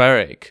fucking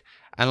barbaric.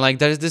 And like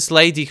there's this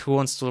lady who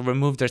wants to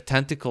remove their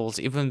tentacles,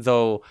 even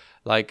though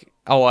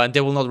and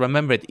they will not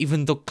remember it,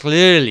 even though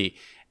clearly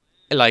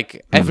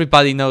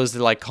everybody knows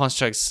the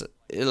constructs,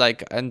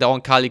 and the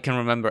Oankali can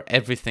remember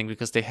everything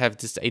because they have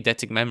this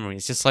eidetic memory.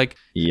 It's just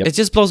it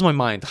just blows my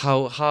mind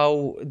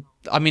how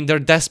I mean, they're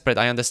desperate,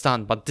 I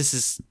understand, but this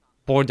is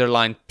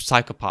borderline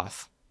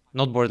psychopath.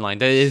 Not borderline,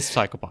 that is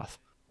psychopath.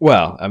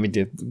 Well, I mean,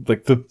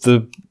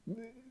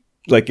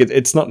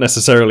 it's not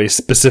necessarily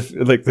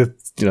specific. Like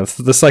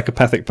the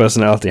psychopathic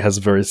personality has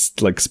very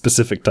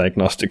specific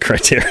diagnostic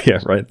criteria,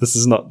 right? This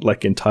is not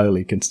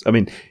entirely. I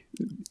mean,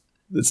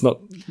 it's not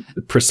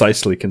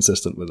precisely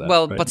consistent with that.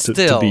 Well, right? But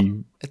still,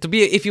 to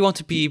be if you want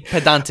to be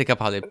pedantic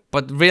about it,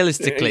 but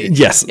realistically,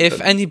 yes. If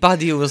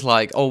anybody was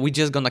like, "Oh, we're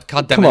just gonna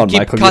cut them," come and on, keep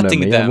Michael,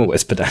 cutting them, I'm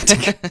always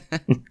pedantic.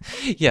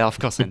 Yeah, of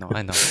course I know.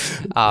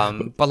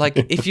 But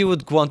if you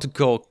would want to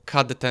go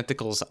cut the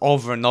tentacles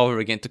over and over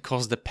again to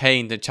cause the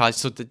pain, the child,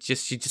 so that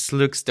she just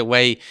looks the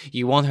way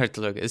you want her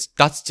to look,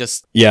 that's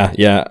just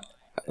yeah.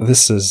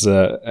 This is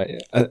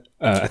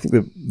I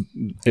think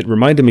it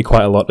reminded me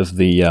quite a lot of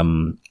the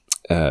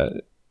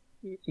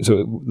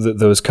so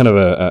there was kind of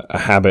a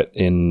habit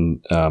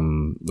in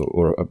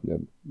or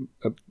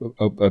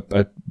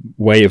a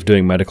way of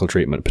doing medical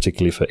treatment,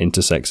 particularly for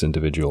intersex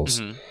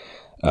individuals,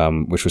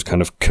 which was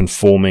kind of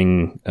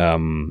conforming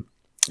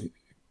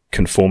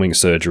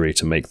surgery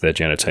to make their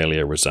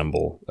genitalia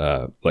resemble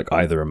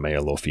either a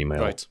male or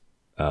female right.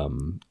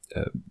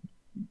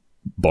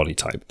 Body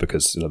type,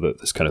 because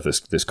there's kind of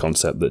this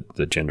concept that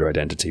the gender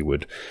identity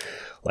would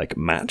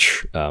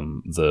match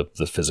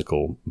the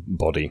physical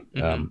body,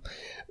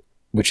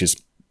 which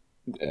is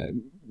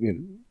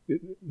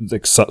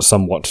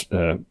somewhat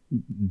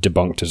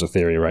debunked as a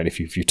theory, right? If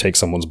you take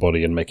someone's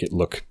body and make it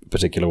look a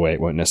particular way,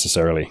 it won't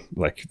necessarily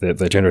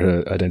their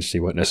gender identity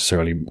won't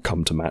necessarily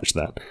come to match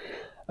that.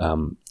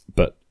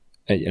 But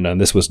and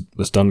this was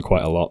done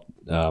quite a lot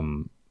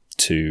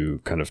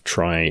to kind of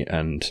try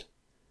and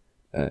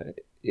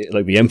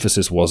the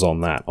emphasis was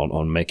on that,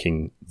 on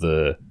making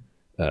the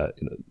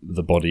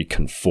body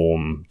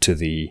conform to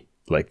the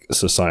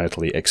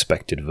societally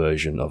expected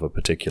version of a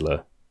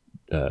particular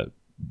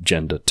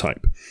gender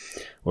type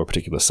or a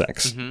particular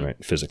sex, right,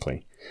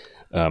 physically.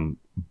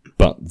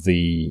 But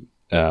the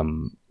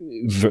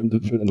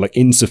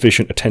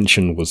insufficient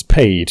attention was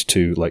paid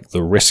to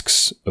the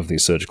risks of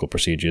these surgical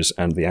procedures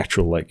and the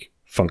actual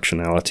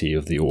functionality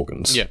of the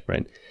organs,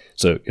 right?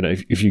 So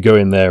if you go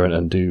in there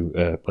and do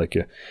a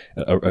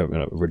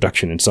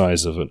reduction in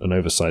size of an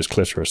oversized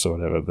clitoris or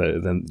whatever,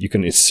 then you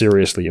can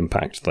seriously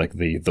impact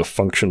the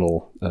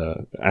functional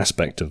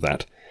aspect of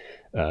that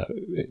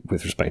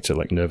with respect to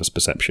nervous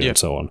perception and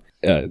so on.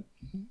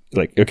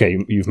 Okay,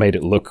 you've made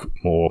it look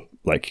more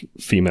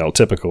female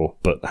typical,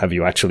 but have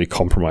you actually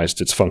compromised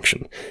its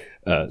function?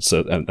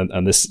 So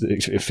this,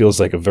 it feels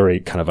like a very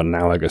kind of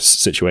analogous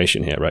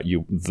situation here, right?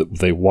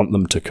 They want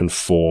them to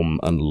conform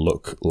and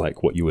look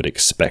like what you would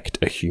expect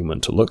a human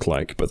to look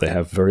like, but they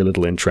have very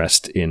little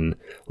interest in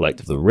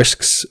the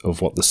risks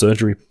of what the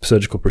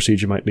surgical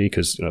procedure might be,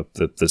 because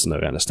there's no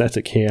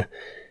anesthetic here,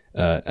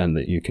 and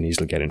that you can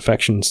easily get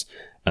infections.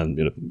 And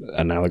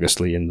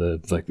analogously in the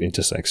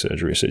intersex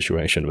surgery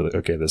situation, where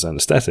there's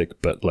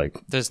anesthetic, but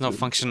there's no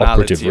functionality.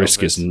 Operative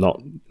risk is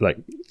not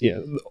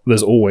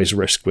there's always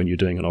risk when you're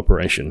doing an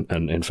operation,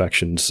 and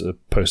infections,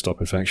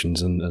 post-op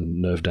infections,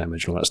 and nerve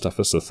damage and all that stuff.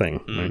 That's the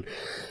thing, right?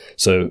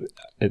 So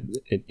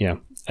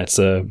it's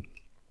So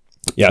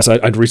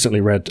I'd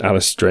recently read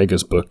Alice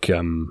Drager's book,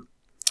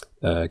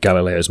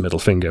 Galileo's Middle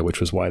Finger, which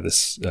was why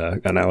this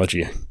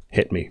analogy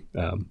hit me.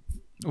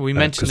 We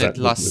mentioned it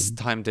last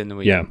time, didn't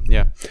we? Yeah.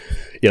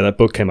 That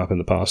book came up in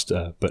the past,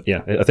 but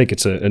I think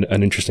it's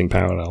an interesting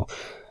parallel.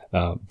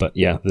 But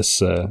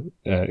this,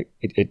 I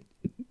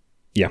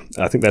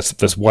think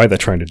that's why they're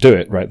trying to do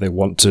it, right? They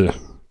want to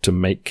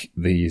make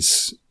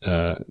these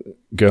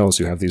girls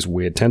who have these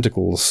weird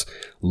tentacles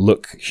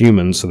look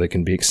human, so they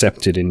can be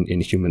accepted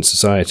in human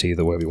society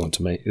the way we want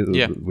to make.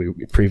 We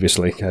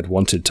previously had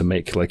wanted to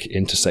make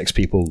intersex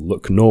people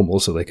look normal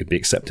so they could be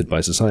accepted by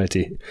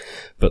society,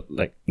 but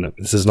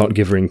this is not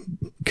giving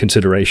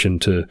consideration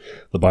to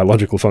the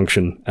biological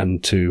function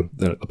and to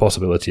the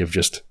possibility of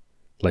just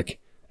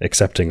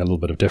accepting a little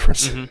bit of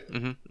difference.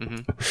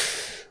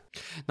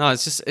 No,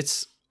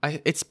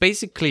 it's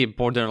basically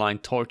borderline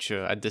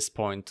torture at this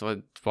point,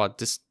 what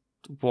this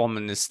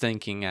woman is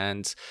thinking,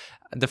 and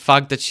the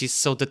fact that she's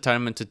so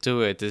determined to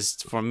do it is,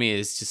 for me,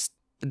 is just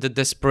the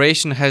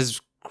desperation has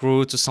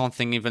grew to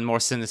something even more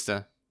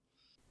sinister.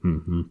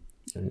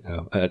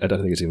 I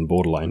don't think it's even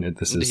borderline.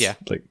 This is Yeah.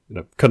 like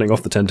cutting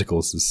off the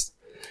tentacles is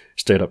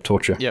straight up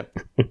torture. Yeah.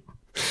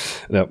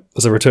 Now,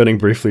 so returning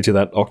briefly to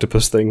that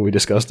octopus thing we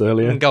discussed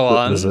earlier. Go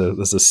on.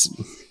 There's this.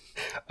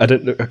 I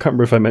can't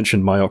remember if I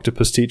mentioned My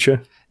Octopus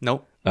Teacher.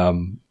 No. I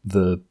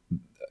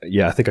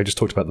think I just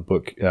talked about the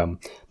book.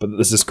 But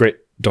there's this great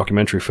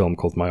documentary film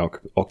called My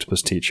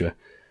Octopus Teacher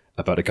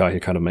about a guy who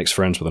kind of makes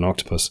friends with an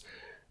octopus.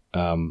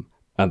 And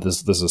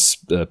there's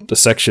a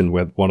section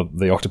where one of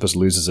the octopus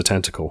loses a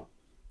tentacle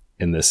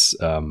in this.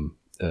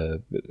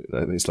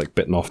 It's like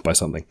bitten off by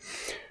something.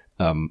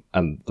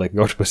 And like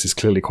the octopus is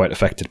clearly quite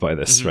affected by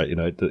this, right?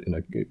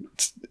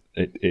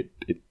 It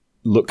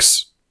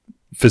looks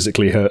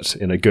physically hurt,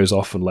 it goes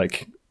off and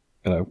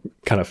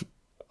kind of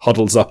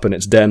huddles up in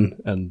its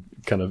den and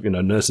kind of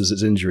nurses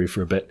its injury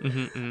for a bit,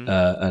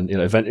 and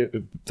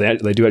eventually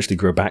they do actually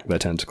grow back their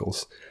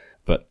tentacles.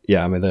 But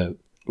yeah, I mean,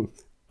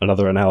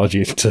 another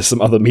analogy to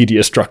some other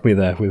media struck me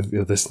there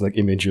with this like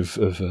image of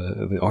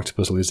the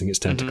octopus losing its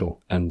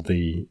tentacle and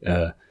the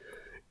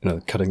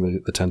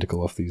cutting the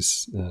tentacle off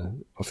these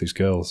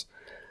girls.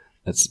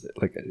 It's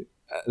like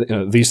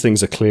these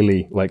things are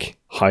clearly like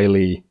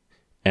highly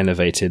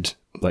innovated,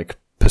 like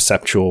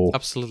perceptual,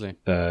 Absolutely,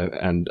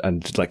 and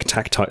like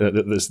tactile.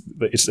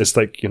 It's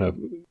like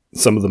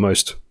some of the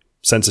most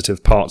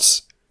sensitive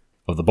parts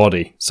of the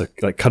body. So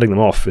like cutting them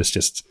off is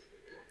just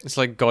it's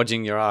like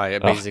gouging your eye,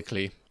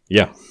 basically.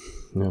 Yeah.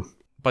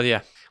 But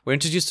yeah, we're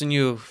introduced a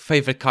new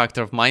favorite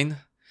character of mine.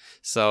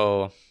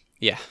 So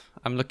yeah,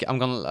 I'm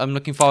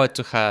looking forward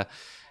to her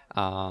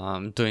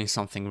doing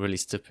something really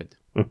stupid.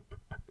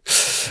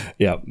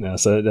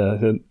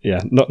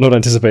 Not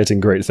anticipating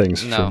great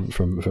things No.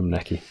 from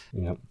Neki.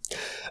 Yeah.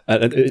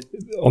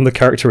 On the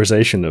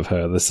characterization of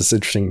her, there's this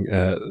interesting.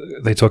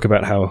 They talk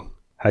about how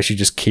she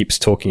just keeps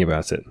talking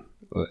about it,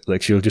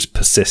 like she'll just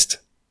persist,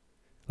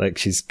 like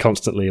she's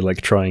constantly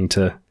like trying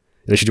to.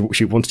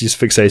 She once she's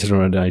fixated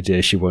on an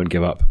idea, she won't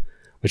give up,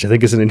 which I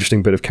think is an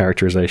interesting bit of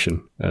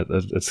characterization.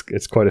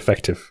 It's quite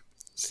effective.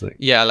 Like,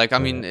 yeah, like I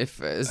mean, if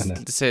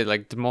say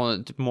like the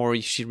more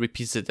she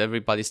repeats it,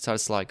 everybody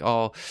starts like,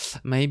 oh,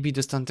 maybe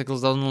the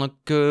tentacles doesn't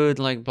look good,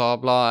 like blah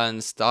blah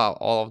and stuff.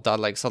 All of that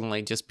like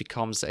suddenly just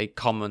becomes a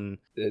common.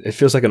 It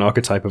feels like an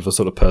archetype of the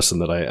sort of person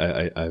that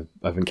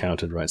I've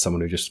encountered, right?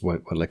 Someone who just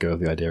won't let go of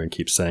the idea and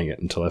keeps saying it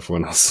until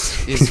everyone else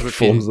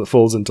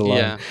falls into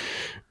line.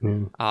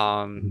 Yeah.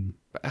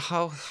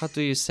 How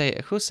do you say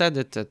it? Who said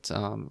it that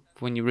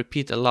when you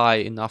repeat a lie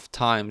enough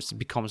times it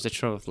becomes the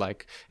truth?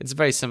 Like it's a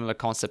very similar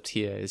concept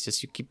here. It's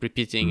just you keep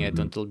repeating it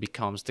until it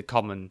becomes the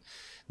common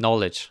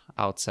knowledge,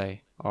 I would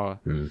say, or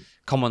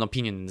common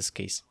opinion in this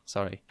case.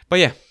 Sorry, but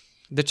yeah,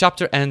 the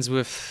chapter ends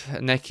with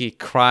Neki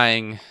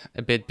crying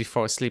a bit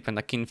before sleep and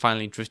Akin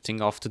finally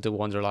drifting off to the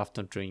wonderland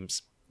of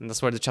dreams, and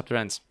that's where the chapter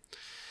ends.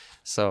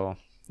 So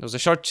it was a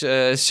short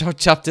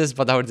chapters,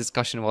 but our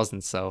discussion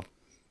wasn't. So.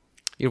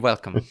 You're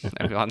welcome,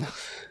 everyone.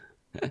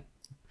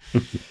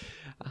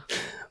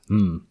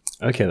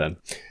 Okay then.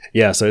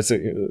 Yeah, so it's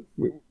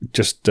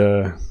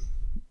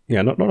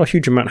not a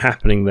huge amount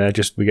happening there.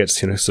 Just we get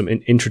some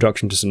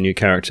introduction to some new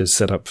characters,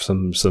 set up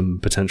some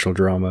potential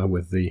drama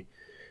with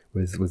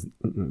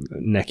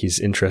Neki's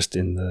interest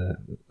in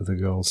the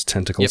girl's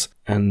tentacles,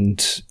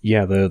 and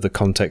the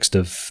context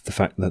of the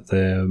fact that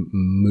they're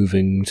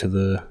moving to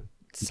the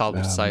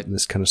salvage site,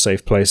 this kind of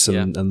safe place,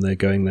 and they're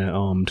going there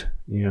armed.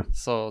 Yeah.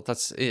 So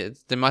that's it.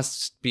 They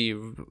must be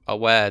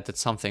aware that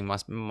something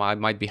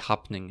might be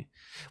happening.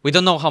 We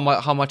don't know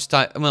how much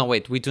time. Well,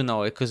 wait, we do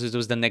know it because it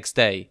was the next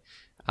day.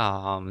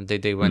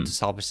 They went to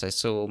salvage site,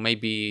 so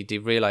maybe they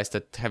realized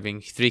that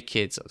having 3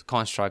 kids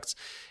constructs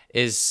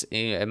is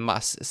a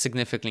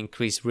significantly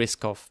increased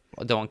risk of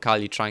the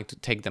Oankali trying to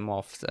take them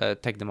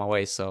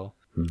away. So,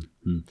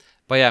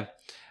 but yeah,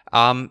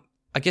 I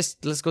guess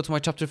let's go to my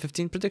chapter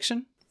 15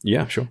 prediction.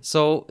 Yeah, sure.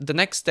 So the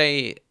next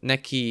day,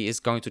 Neki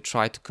is going to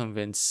try to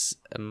convince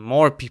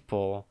more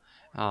people.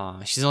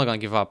 She's not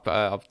going to give up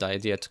the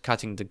idea to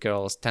cutting the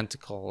girl's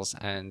tentacles.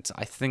 And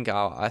I think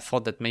I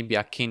thought that maybe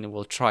Akin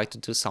will try to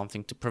do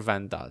something to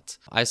prevent that.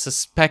 I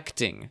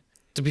suspecting,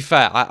 to be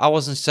fair, I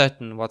wasn't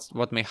certain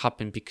what may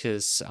happen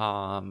because,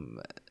 time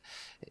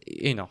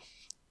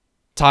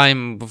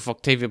with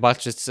Octavia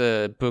Butler's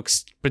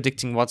books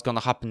predicting what's going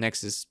to happen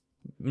next is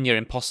near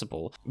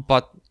impossible.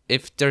 But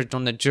if they're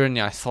on a journey,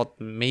 I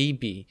thought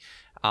maybe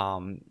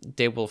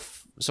they will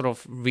sort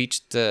of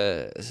reach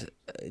the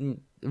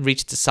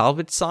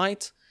salvage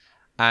site,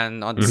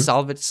 and on the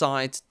salvage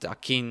site,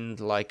 Akin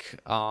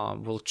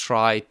will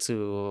try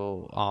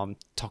to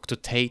talk to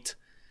Tate,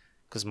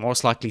 because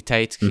most likely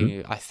Tate,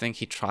 I think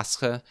he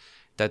trusts her.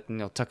 That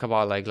talk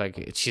about like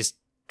she's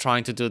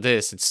trying to do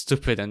this, it's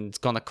stupid and it's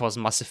gonna cause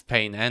massive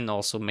pain and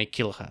also may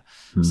kill her,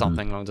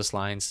 something along those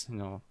lines.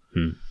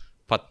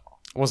 But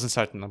wasn't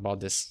certain about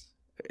this.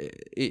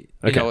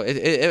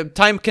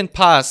 Time can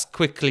pass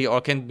quickly or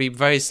can be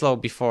very slow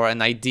before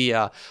an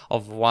idea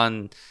of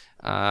one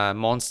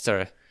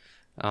monster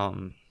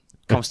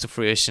comes to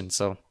fruition.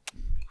 So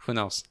who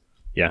knows?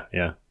 Yeah.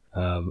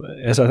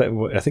 As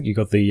I think you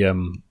got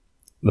the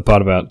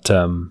part about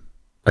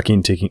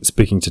Akin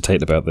speaking to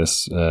Tate about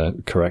this,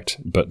 correct?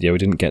 But yeah, we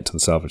didn't get to the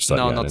salvage site.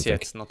 No, yet, not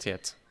yet. Not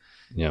yet.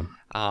 Yeah.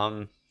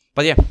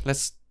 But yeah,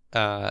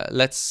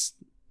 let's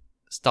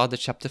start the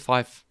chapter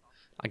 5,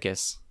 I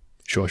guess.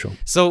 Sure.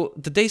 So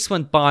the days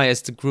went by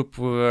as the group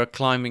were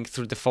climbing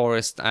through the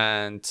forest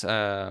and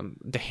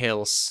the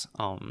hills.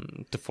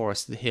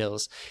 The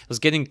hills. It was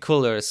getting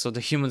cooler, so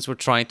the humans were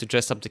trying to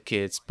dress up the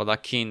kids, but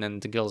Akin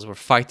and the girls were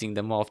fighting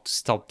them off to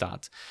stop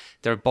that.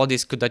 Their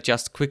bodies could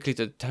adjust quickly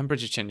to the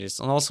temperature changes,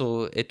 and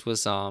also it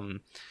was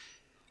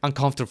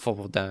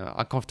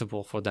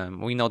uncomfortable for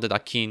them. We know that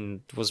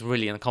Akin was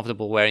really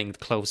uncomfortable wearing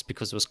clothes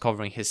because it was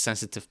covering his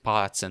sensitive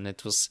parts, and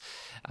it was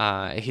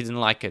he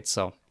didn't like it.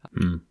 So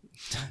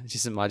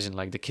just imagine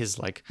like the kids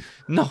like,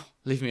 no,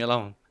 leave me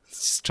alone.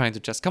 Just trying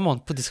to come on,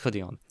 put this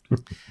hoodie on.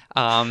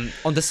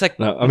 On the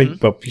second, no, I mean,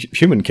 well,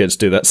 human kids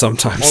do that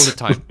sometimes.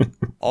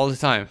 all the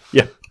time.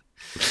 Yeah.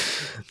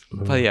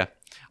 But yeah.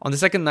 On the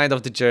second night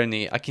of the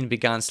journey, Akin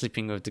began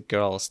sleeping with the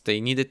girls.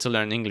 They needed to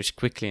learn English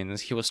quickly, and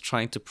he was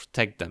trying to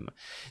protect them.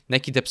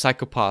 Neki the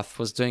psychopath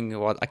was doing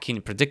what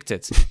Akin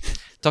predicted,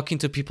 talking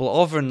to people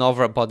over and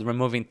over about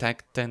removing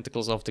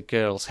tentacles off the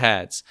girls'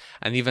 heads.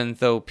 And even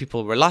though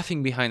people were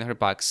laughing behind her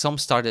back, some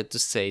started to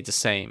say the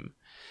same.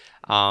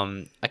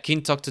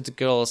 Akin talked to the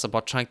girls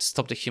about trying to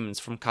stop the humans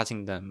from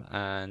cutting them,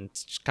 and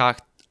Shkak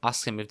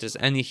asked him if there's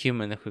any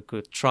human who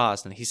could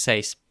trust, and he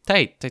says,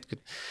 Tate could.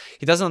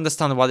 He doesn't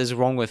understand what is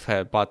wrong with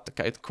her, but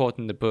quote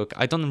in the book,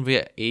 I don't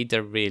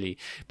either really,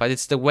 but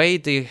it's the way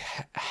they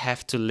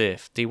have to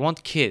live. They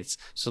want kids,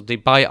 so they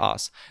buy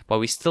us, but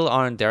we still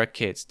aren't their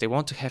kids. They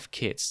want to have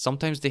kids.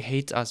 Sometimes they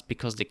hate us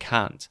because they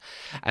can't,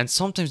 and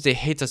sometimes they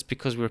hate us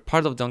because we're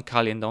part of the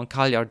Oankali, and the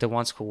Oankali are the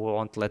ones who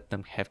won't let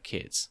them have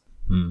kids.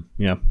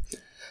 Yeah.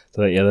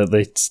 So yeah,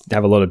 they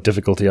have a lot of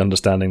difficulty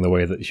understanding the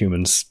way that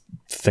humans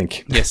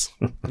think. Yes.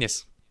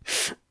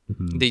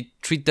 They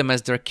treat them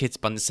as their kids,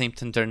 but at the same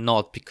time they're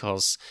not,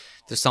 because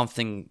there's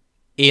something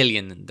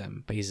alien in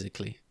them,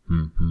 basically.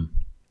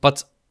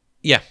 But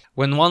yeah,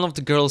 when one of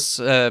the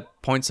girls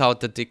points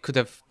out that they could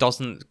have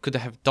dozen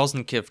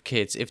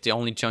kids if they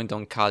only joined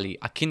Oankali,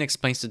 Akin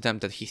explains to them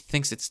that he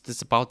thinks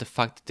it's about the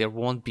fact that there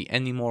won't be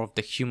any more of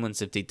the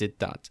humans if they did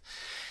that.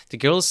 The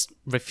girls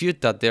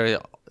refute that. They're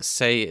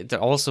saying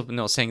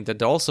that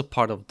they're also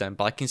part of them.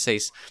 But Akin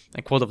says,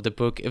 I quote of the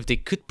book, if they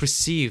could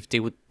perceive, they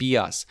would be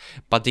us,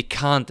 but they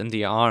can't and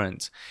they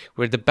aren't.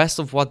 We're the best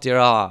of what they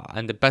are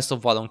and the best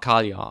of what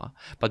Oankali are,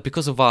 but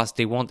because of us,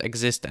 they won't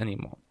exist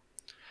anymore.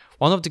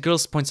 One of the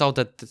girls points out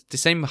that the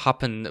same will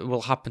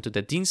happen to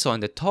the Dinso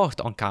and the Toht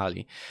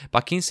Oankali.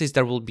 Akin says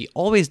there will be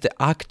always the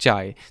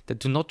Akjai that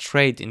do not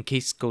trade in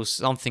case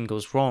something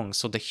goes wrong,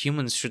 so the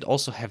humans should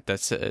also have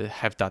that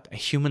a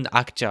human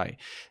Akjai,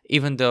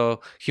 even though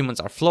humans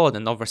are flawed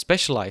and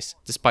over-specialized,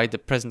 despite the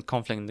present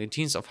conflict in the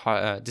genes of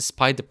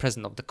despite the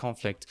presence of the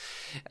conflict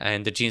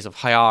and the genes of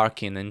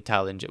hierarchy and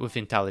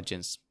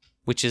intelligence,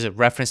 which is a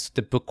reference to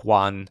the book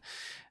 1.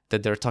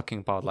 That they're talking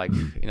about, like,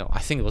 I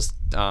think it was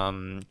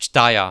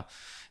Chitaya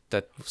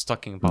that was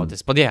talking about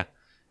this. But yeah,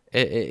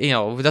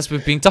 that's what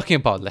we've been talking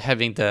about, like,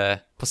 having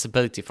the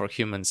possibility for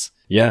humans.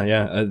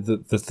 Yeah.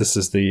 This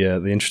is the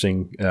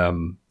interesting,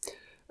 an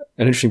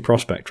interesting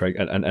prospect, right?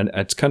 And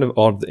it's kind of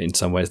odd in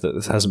some ways that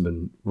this hasn't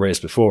been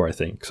raised before. I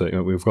think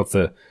so. We've got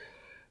the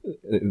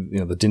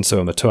Dinso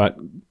and the Toat,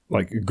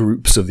 like,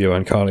 groups of the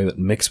Oankali that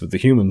mix with the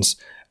humans,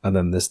 and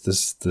then this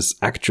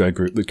Akjai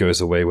group that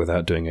goes away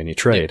without doing any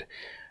trade.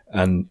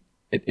 Yeah. And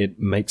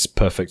it makes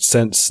perfect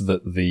sense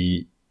that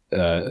the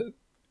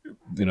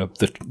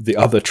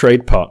other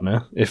trade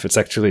partner, if it's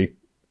actually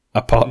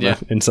a partner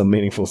in some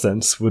meaningful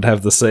sense, would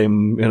have the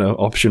same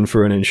option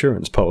for an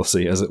insurance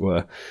policy, as it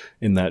were,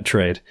 in that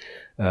trade.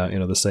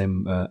 The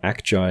same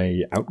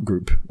Akjai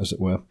outgroup, as it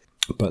were.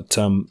 But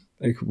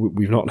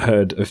we've not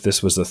heard if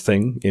this was a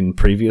thing in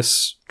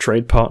previous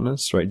trade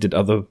partners, right? Did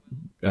other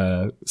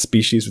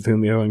species with whom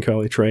the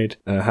Oankali trade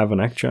have an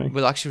Akjai?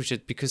 Well, actually,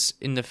 Richard, because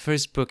in the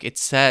first book it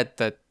said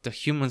that the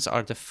humans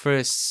are the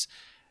first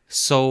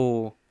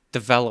so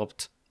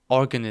developed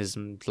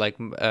organism, like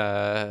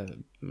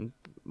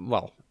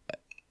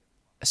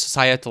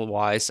societal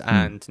wise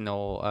and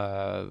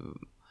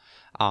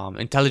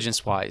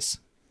intelligence wise,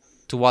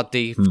 to what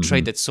they've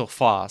traded so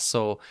far.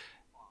 So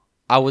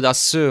I would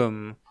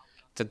assume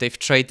that they've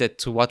traded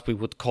to what we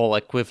would call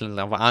equivalent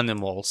of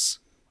animals,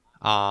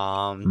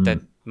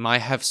 that might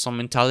have some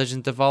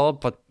intelligence developed,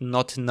 but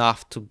not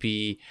enough to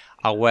be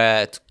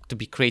aware to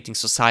be creating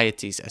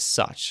societies as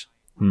such.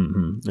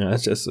 Yeah,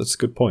 that's a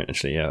good point,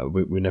 actually. Yeah,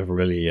 we never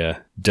really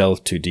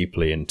delved too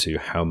deeply into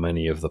how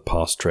many of the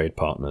past trade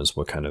partners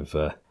were kind of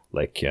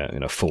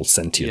full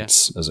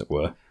sentience, as it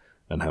were,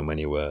 and how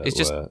many were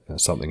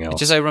something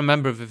else. I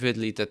remember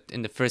vividly that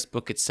in the first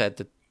book it said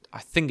that, I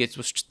think it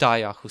was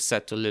Chitaya who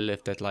said to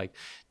Lilith that, like,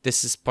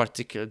 this is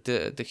particular,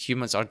 the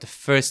humans are the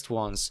first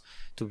ones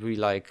to be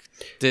like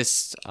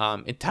this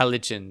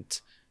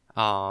intelligent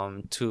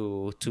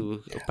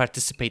to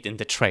participate in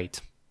the trade,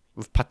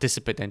 with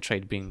participate in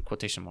trade being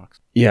quotation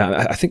marks.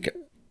 Yeah, I think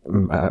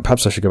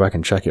perhaps I should go back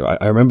and check it.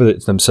 I remember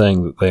them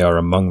saying that they are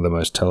among the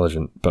most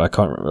intelligent, but I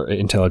can't remember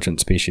intelligent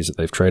species that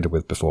they've traded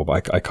with before.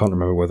 But I can't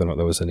remember whether or not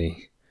there was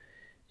any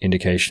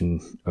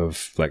indication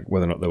of like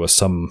whether or not there were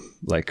some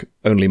like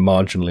only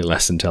marginally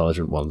less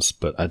intelligent ones.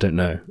 But I don't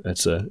know.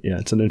 It's an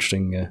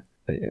interesting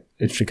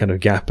kind of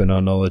gap in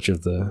our knowledge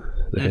of the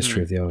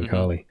history of the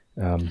Oankali.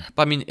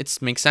 But I mean, it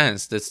makes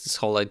sense. This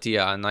whole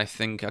idea, and I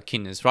think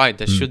Akin is right.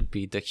 There should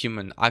be the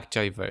human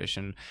Akjai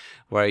version,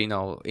 where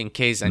in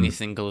case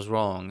anything goes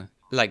wrong,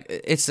 like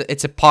it's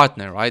a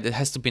partner, right? It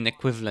has to be an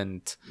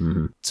equivalent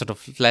sort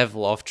of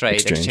level of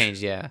trade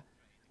exchange, yeah.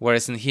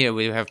 Whereas in here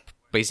we have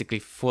basically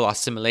full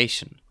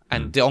assimilation,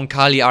 and the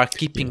Oankali are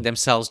keeping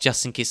themselves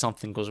just in case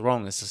something goes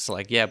wrong. It's just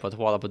like, yeah, but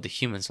what about the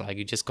humans? Like,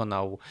 you're just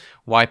gonna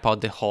wipe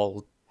out the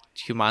whole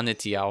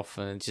humanity off,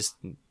 and just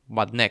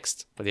what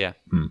next? But yeah.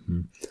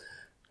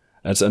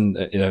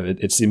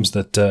 It seems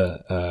that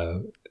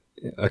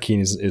Akin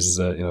is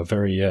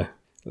very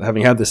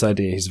having had this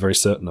idea, he's very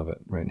certain of it,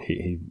 right?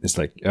 He is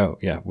like, oh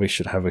yeah, we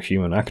should have a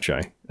human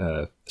Akjai.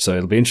 So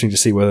it'll be interesting to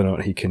see whether or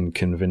not he can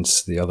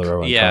convince the other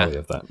Oankali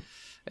of that.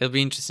 It'll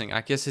be interesting.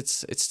 I guess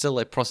it's still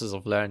a process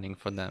of learning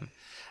for them.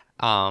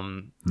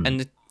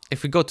 And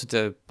if we go to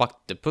the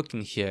book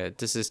in here,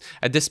 this is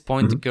at this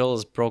point the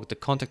girls broke the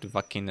contact with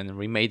Akin and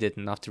remade it,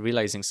 and after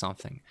realizing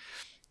something,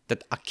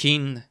 that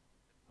Akin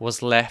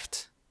was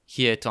left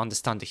here to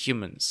understand the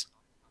humans,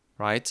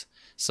 right?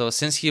 So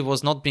since he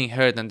was not being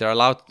heard, and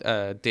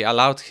they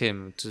allowed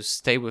him to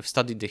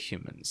study the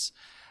humans.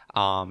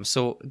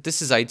 So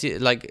this is idea,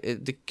 like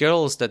the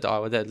girls that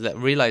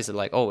realize that,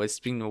 like, oh,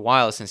 it's been a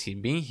while since he's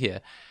been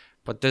here,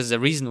 but there's a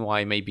reason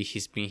why maybe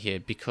he's been here,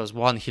 because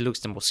one, he looks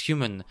the most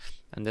human,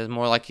 and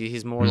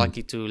he's more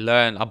likely to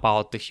learn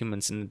about the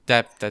humans in the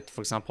depth that,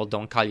 for example, the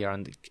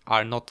Oankali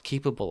are not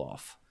capable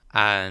of,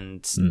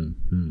 and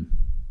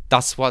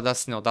that's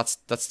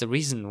the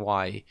reason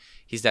why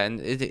he's there.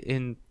 And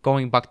in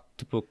going back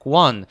to book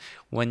 1,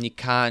 when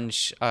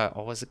Nikanj,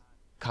 or was it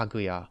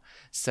Kaguya,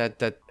 said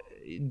that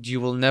you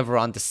will never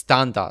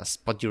understand us,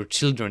 but your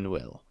children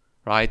will,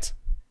 right?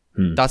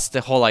 That's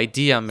the whole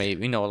idea,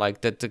 maybe, like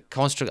that the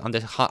construct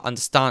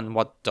understand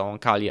what the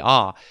Oankali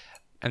are,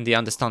 and they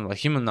understand what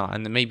humans are,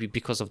 and maybe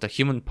because of the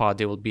human part,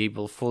 they will be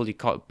able fully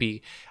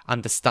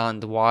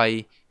understand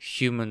why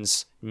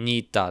humans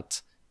need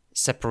that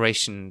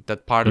separation,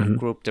 that part of the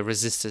group, the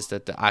resistance,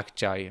 that the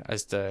Akjai,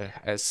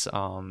 as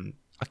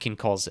Akin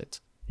calls it.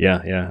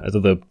 Yeah. I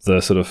thought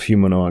the sort of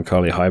human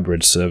Oankali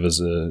hybrid serve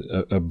as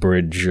a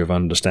bridge of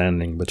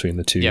understanding between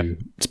the two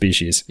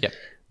species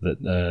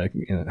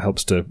that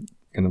helps to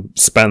kind of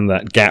span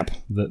that gap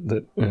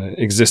that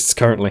exists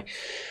currently.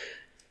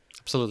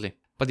 Absolutely.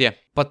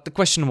 But the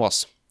question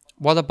was,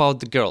 what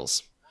about the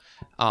girls?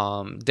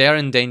 They are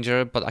in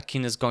danger, but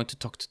Akin is going to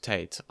talk to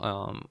Tate.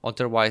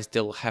 Otherwise,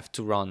 they'll have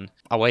to run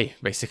away,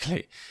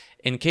 basically.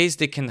 In case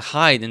they can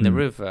hide in the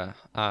river,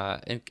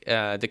 they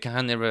can hide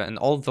in the river, and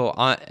although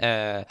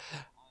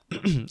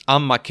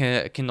Amma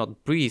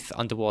cannot breathe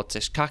underwater,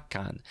 Shkak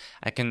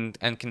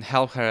can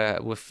help her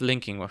with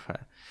linking with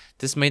her.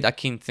 This made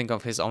Akin think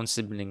of his own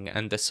sibling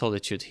and the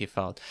solitude he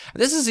felt.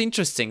 And this is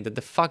interesting, that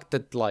the fact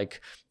that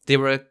like they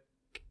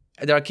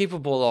are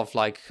capable of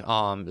like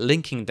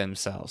linking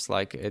themselves,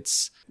 like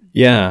it's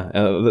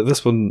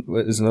this one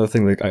is another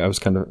thing that I was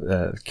kind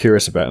of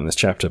curious about in this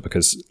chapter,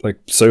 because like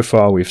so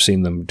far we've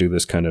seen them do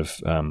this kind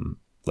of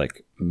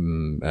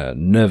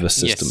nervous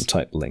system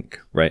type link,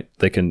 right?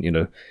 They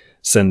can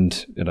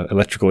send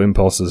electrical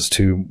impulses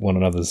to one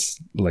another's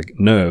like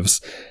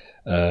nerves,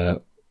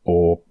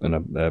 or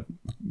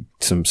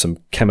some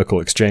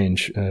chemical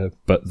exchange,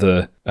 but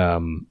the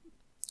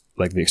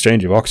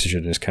exchange of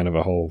oxygen is kind of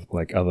a whole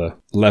like other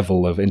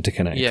level of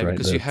interconnect, right?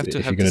 Because you have to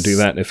if you're going to do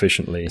that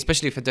efficiently,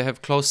 especially if they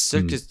have closed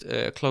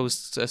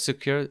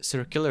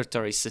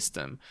circulatory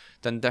system,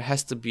 then there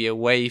has to be a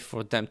way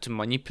for them to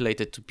manipulate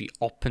it to be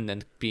open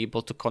and be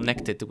able to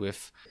connect it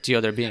with the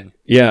other being.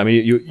 Yeah, I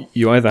mean,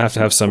 you either have to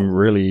have some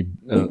really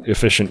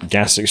efficient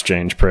gas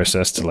exchange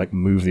process to like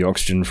move the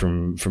oxygen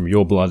from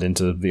your blood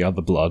into the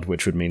other blood,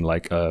 which would mean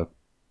like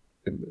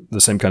the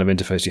same kind of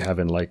interface you have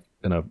in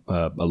a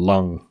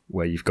lung,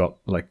 where you've got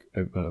like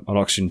an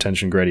oxygen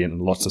tension gradient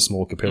and lots of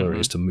small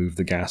capillaries to move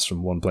the gas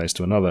from one place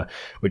to another,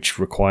 which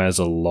requires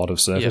a lot of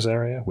surface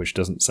area, which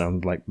doesn't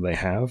sound like they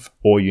have.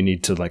 Or you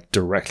need to like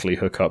directly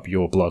hook up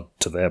your blood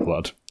to their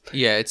blood.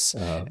 Yeah, it's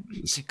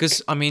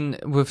because I mean,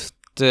 with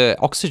the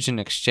oxygen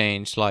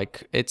exchange,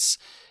 like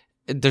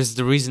there's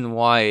the reason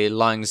why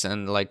lungs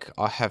and like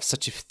have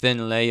such a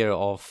thin layer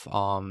of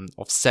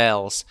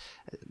cells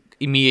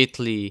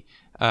immediately.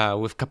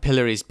 With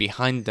capillaries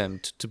behind them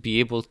to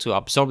be able to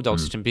absorb the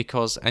oxygen,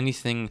 because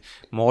anything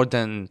more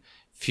than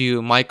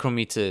few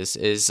micrometers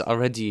is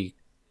already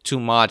too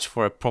much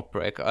for a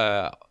proper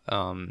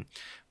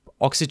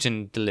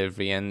oxygen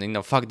delivery. And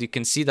in fact, you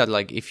can see that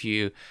like if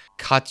you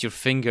cut your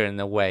finger in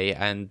a way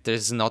and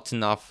there's not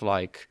enough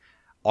like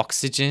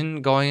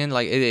oxygen going in,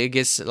 like it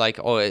gets like,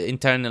 or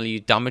internally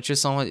you damage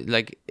someone,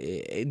 like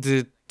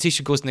the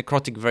tissue goes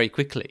necrotic very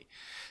quickly.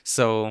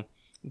 So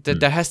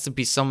There has to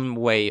be some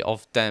way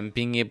of them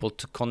being able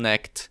to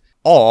connect,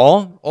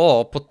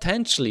 or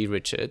potentially,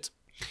 Richard,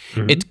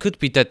 it could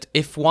be that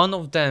if one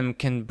of them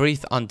can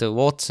breathe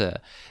underwater,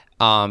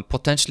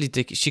 potentially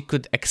she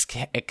could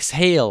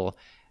exhale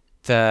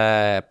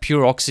the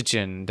pure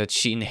oxygen that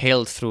she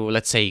inhaled through,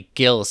 let's say,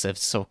 gills, if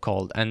so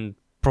called, and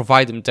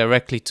provide them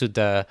directly to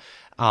the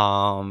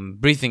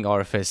breathing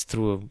orifice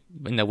through,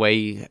 in a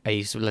way,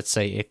 let's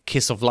say a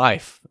kiss of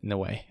life, in a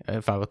way,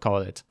 if I would call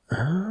it.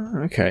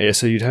 Okay, yeah,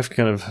 so you'd have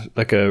kind of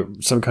like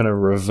some kind of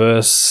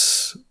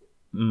reverse.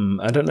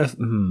 I don't know.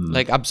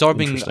 Like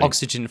absorbing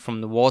oxygen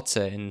from the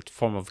water in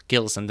form of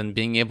gills, and then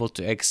being able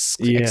to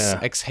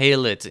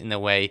exhale it in a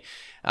way,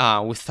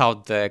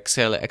 without the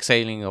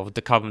exhaling of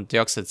the carbon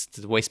dioxide,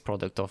 the waste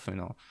product of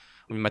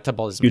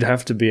metabolism. You'd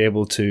have to be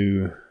able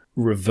to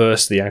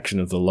reverse the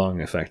action of the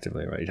lung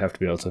effectively, right? You'd have to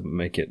be able to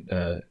make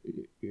it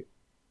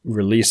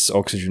release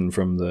oxygen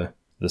from the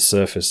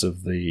surface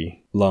of the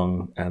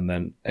lung and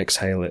then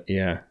exhale it.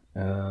 Yeah.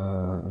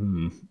 I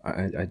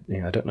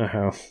don't know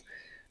how.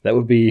 That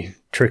would be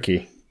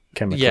tricky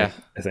chemically, I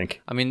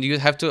think. I mean, you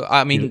have to.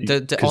 I mean,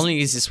 the only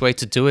easiest way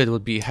to do it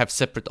would be have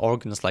separate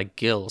organs like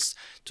gills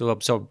to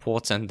absorb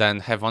water, and then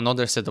have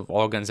another set of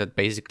organs that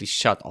basically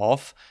shut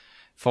off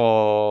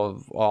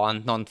for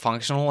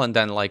non-functional, and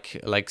then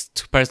like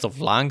two pairs of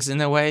lungs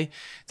in a way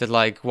that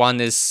like one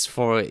is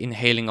for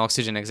inhaling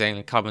oxygen,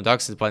 exhaling carbon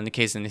dioxide. But in the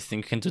case anything,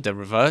 you can do the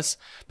reverse.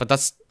 But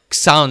that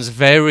sounds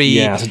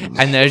very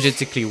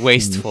energetically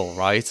wasteful,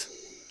 right?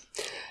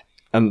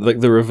 And like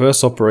the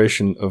reverse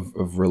operation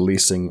of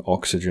releasing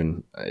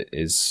oxygen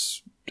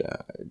is,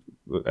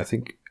 I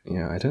think,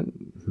 I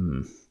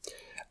don't.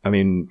 I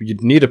mean,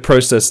 you'd need a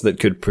process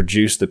that could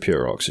produce the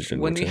pure oxygen.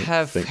 When we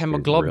have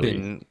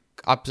hemoglobin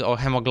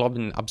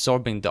hemoglobin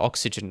absorbing the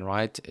oxygen,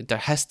 right? There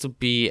has to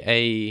be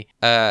a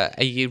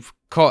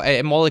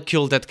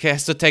molecule that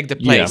has to take the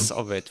place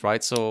of it,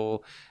 right?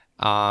 So,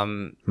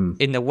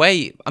 in a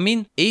way, I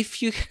mean, if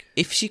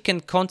she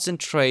can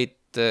concentrate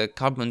the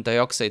carbon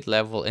dioxide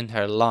level in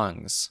her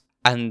lungs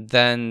and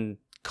then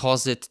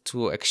cause it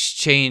to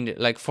exchange,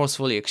 like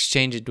forcefully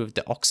exchange it with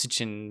the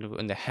oxygen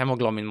and the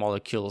hemoglobin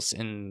molecules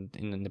in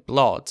the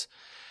blood,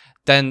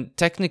 then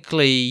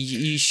technically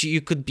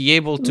you could be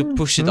able to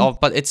push it off.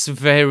 But it's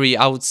very,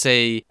 I would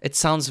say, it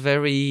sounds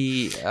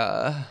very,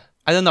 I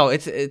don't know,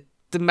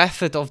 the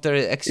method of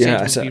the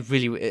exchange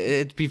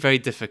it'd be very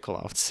difficult,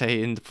 I would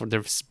say, for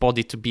the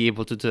body to be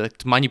able to do it,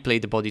 to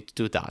manipulate the body to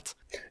do that.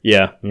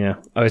 Yeah.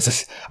 I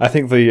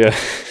think the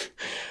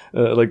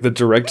like the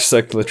direct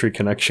circulatory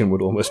connection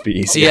would almost be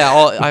easier.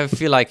 Yeah, I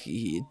feel like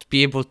to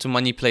be able to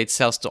manipulate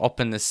cells to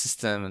open the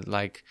system, and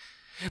like,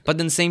 but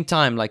at the same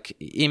time, like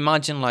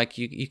imagine like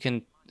you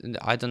can,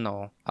 I don't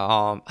know,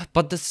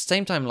 but at the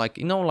same time, like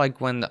like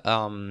when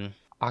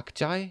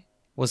Akjai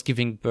was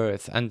giving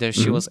birth, and there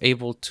she was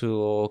able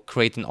to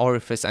create an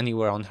orifice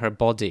anywhere on her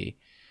body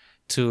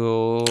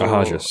to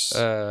Ahjas,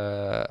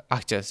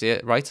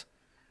 yeah, right?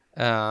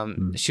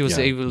 She was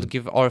able to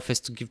give orifice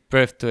to give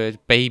birth to a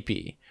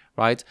baby,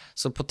 right?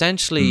 So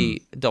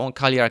potentially the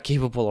Oankali are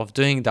capable of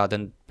doing that,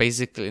 and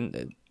basically,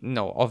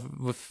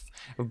 with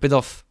a bit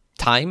of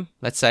time,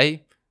 let's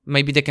say,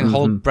 maybe they can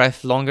hold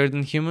breath longer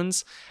than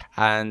humans,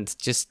 and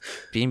just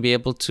being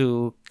able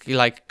to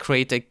like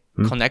create a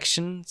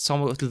connection,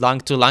 some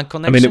lung to lung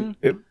connection.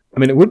 I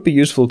mean, it would be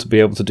useful to be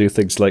able to do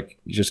things like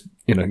just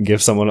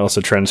give someone else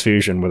a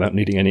transfusion without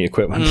needing any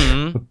equipment.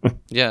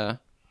 Yeah.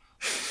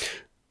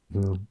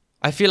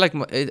 I feel like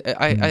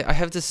I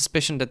have the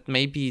suspicion that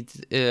maybe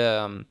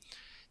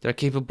they're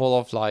capable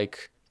of,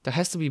 like, there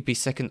has to be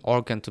second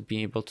organ to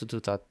be able to do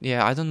that.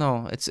 Yeah, I don't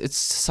know. It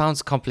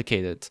sounds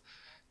complicated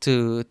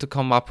to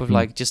come up with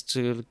like just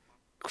to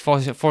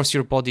force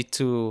your body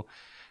to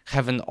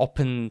have an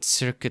open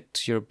circuit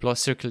to your blood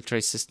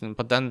circulatory system.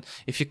 But then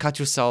if you cut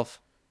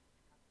yourself,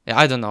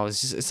 I don't know. It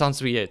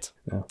sounds weird.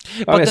 Yeah.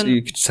 But then,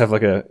 you could just have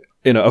like a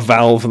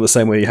valve in the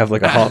same way you have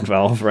like a heart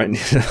valve, right?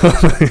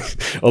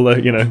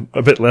 Although,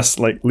 a bit less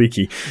like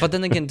leaky. But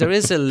then again, there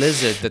is a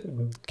lizard that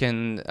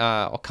can,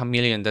 or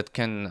chameleon that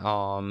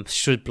can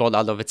shoot blood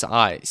out of its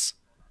eyes,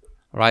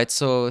 right?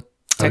 So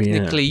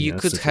technically you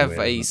could have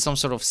some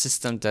sort of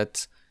system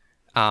that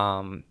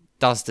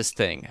does this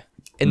thing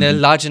in a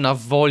large enough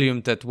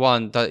volume that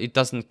it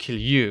doesn't kill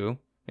you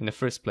in the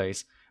first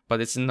place,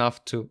 but it's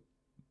enough to,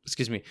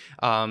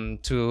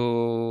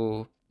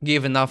 to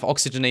give enough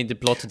oxygenated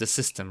blood to the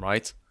system,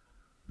 right?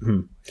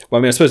 Well, I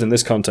mean, I suppose in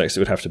this context, it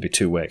would have to be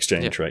two-way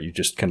exchange, right? You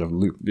just kind of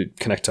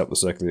connect up the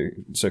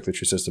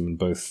circulatory system in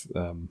both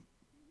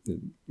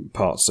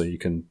parts, so you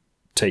can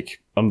take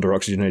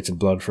under-oxygenated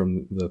blood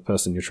from the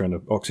person you're trying to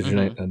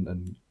oxygenate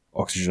and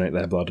oxygenate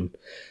their blood, and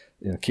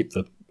keep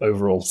the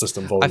overall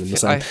system volume the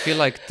same. I feel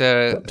like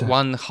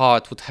one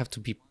heart would have to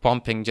be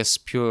pumping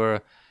just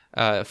pure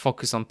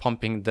focus on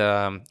pumping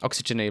the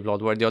oxygenated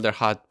blood, where the other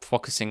heart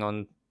focusing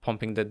on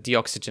pumping the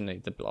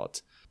deoxygenated blood.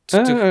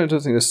 I don't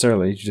think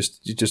necessarily.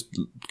 You just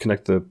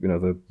connect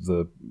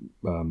the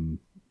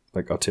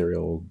like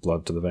arterial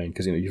blood to the vein,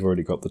 because you've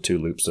already got the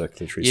two-loop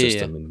circulatory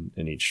system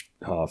in each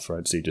half,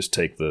 right? So you just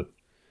take the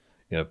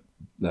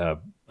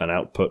an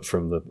output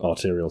from the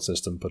arterial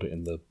system, put it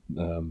in the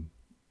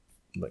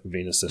like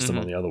venous system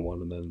on the other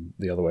one, and then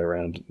the other way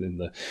around in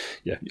the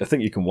I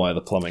think you can wire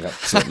the plumbing up,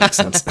 so it makes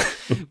sense.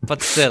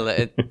 But still,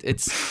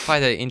 it's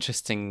quite an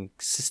interesting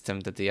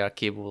system that they are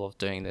capable of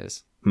doing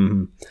this.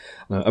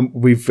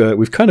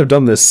 We've kind of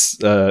done this.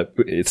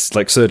 It's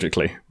like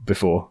surgically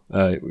before.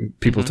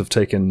 People have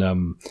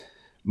taken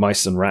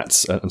mice and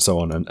rats and so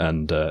on,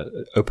 and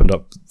opened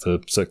up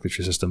the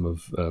circulatory system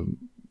of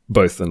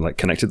both and like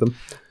connected them.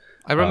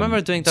 I remember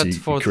doing that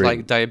for create...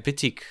 like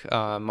diabetic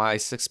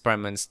mice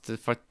experiments,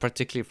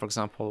 particularly, for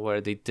example,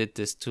 where they did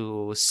this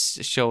to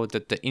show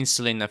that the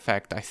insulin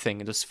effect, I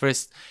think it was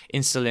first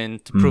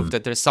insulin to prove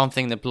that there's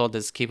something in the blood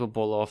that's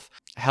capable of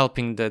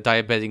helping the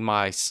diabetic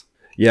mice.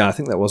 Yeah, I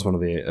think that was one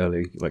of the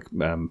early like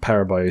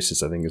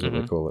parabiosis, I think is what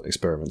they call it,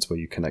 experiments where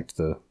you connect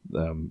the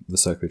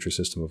circulatory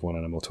system of one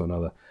animal to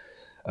another.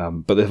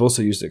 But they've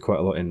also used it quite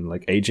a lot in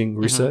like aging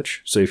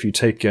research. So if you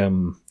take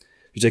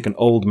an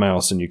old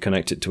mouse and you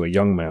connect it to a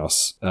young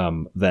mouse,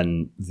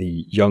 then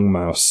the young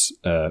mouse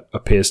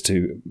appears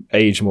to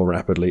age more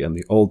rapidly, and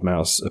the old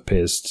mouse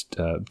appears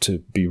to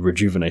be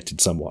rejuvenated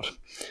somewhat.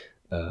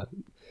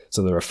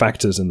 So there are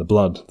factors in the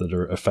blood that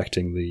are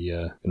affecting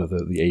the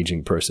the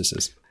aging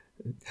processes.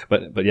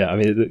 But yeah, I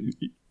mean,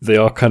 they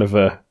are kind of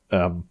a.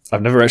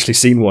 I've never actually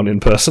seen one in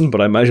person, but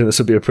I imagine this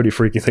would be a pretty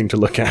freaky thing to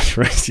look at,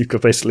 right?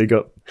 You've basically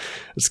got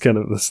it's kind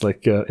of this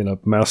like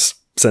mouse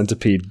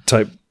centipede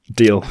type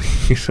deal.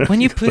 When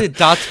you put it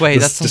that way,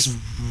 that sounds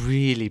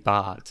really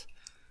bad.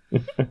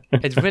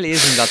 It really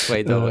isn't that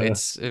way, though.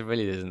 It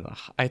really isn't.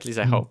 At least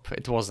I hope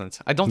it wasn't.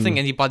 I don't think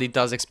anybody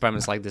does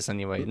experiments like this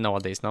anyway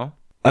nowadays. No.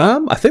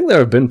 I think there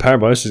have been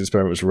parabiosis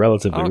experiments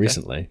relatively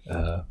recently.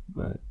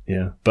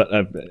 But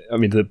I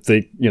mean,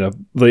 they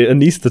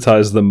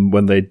anesthetize them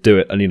when they do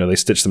it, and they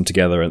stitch them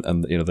together,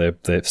 and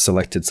they're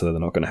selected so they're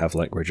not going to have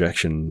like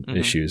rejection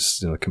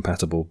issues,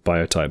 compatible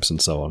biotypes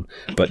and so on.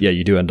 But yeah,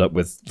 you do end up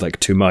with like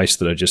two mice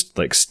that are just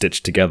like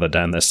stitched together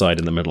down their side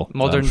in the middle.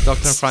 Modern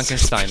Dr.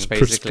 Frankenstein, basically.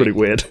 It's pretty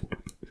weird.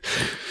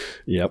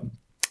 Yep.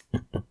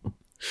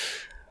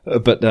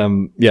 But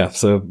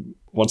so.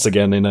 Once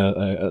again, in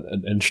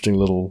an interesting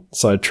little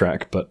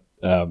sidetrack, but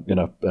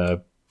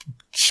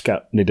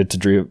Scat needed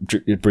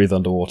to breathe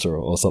underwater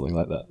or something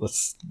like that.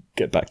 Let's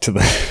get back to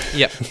the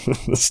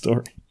the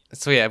story.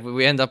 So yeah,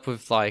 we end up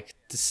with like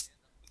this,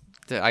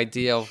 the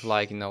idea of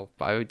like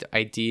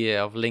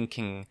idea of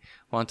linking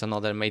one to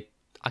another made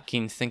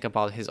Akin think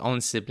about his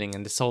own sibling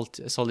and the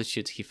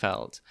solitude he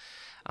felt.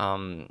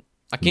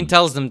 Akin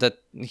tells them that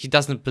he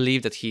doesn't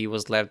believe that he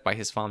was left by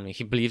his family.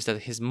 He believes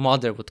that his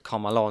mother would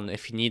come alone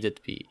if he needed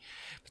to be.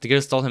 But the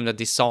girls told him that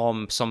they saw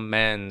some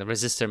men,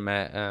 resistor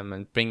men,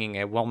 and bringing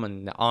a woman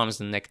in the arms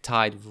and neck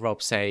tied with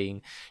rope,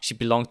 saying she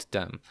belonged to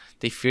them.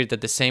 They feared that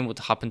the same would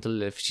happen to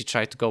Lilith if she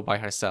tried to go by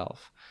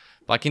herself.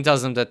 But Akin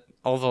tells them that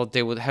although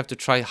they would have to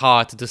try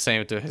hard to do the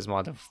same to his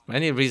mother,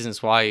 many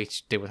reasons why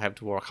they would have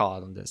to work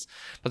hard on this.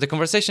 But the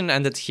conversation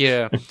ended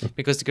here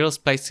because the girls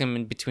placed him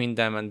in between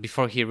them, and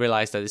before he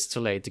realized that it's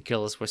too late, the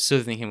girls were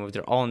soothing him with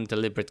their own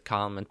deliberate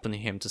calm and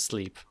putting him to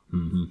sleep.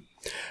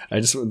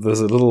 There's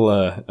a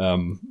little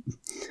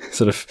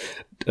sort of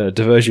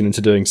diversion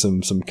into doing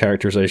some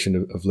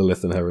characterization of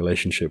Lilith and her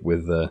relationship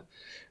with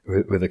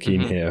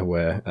Akin here,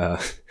 where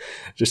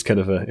just kind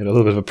of a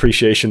little bit of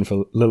appreciation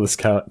for Lilith's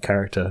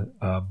character,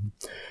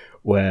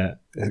 where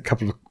a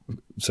couple of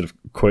sort of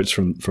quotes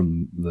from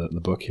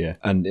the book here,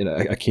 and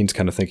Akin's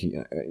kind of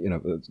thinking,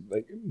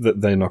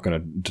 that they're not going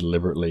to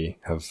deliberately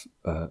have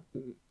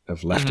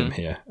left him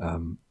here.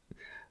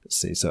 Let's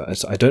see. So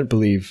I don't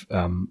believe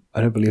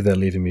they're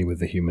leaving me with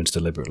the humans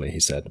deliberately. He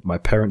said, "My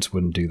parents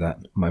wouldn't do that.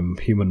 My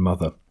human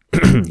mother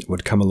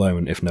would come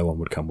alone if no one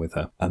would come with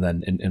her." And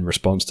then in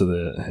response to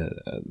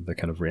the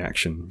kind of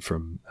reaction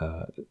from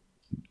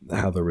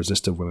how the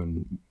resistor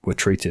women were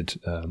treated,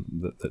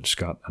 that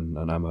Scott and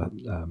Amma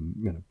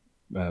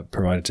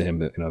provided to him,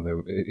 that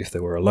if they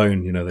were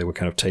alone, they were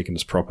kind of taken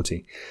as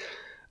property.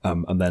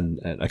 And then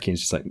Akin's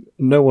just like,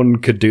 no one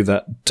could do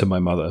that to my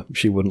mother.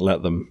 She wouldn't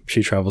let them.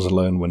 She travels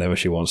alone whenever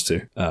she wants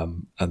to.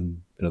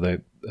 And they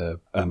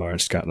Amma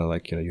and Scat are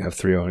like, you have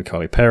 3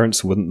 Oankali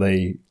parents. Wouldn't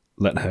they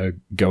let her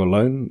go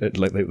alone?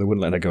 Like they wouldn't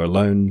let her go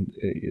alone.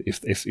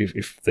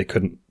 If they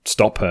couldn't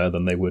stop her,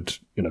 then they would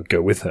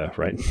go with her,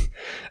 right?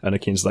 And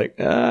Akin's like,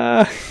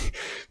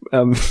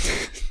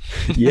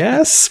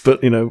 yes,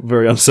 but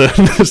very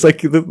uncertain. It's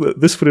like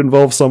this would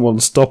involve someone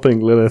stopping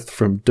Lilith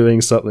from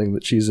doing something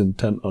that she's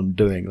intent on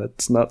doing.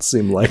 That's not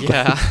seem likely.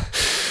 Yeah.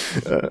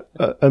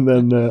 And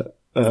then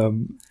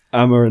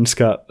Amma and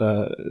Scat,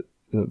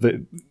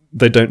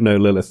 they don't know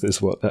Lilith,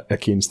 is what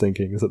Akin's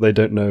thinking, is that they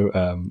don't know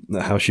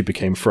how she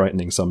became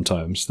frightening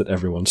sometimes, that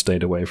everyone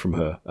stayed away from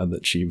her and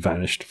that she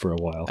vanished for a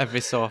while.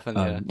 Every so often,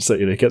 yeah. So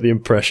you get the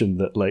impression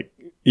that like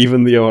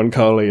even the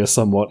Oankali are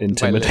somewhat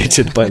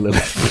intimidated by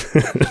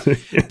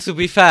Lilith. To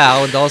be fair,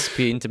 I would also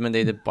be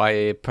intimidated by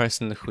a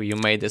person who you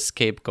made a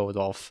scapegoat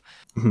of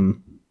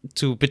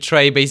to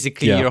betray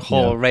basically your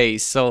whole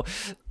race. So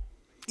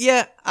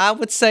Yeah, I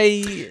would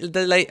say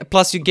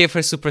plus you gave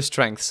her super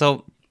strength,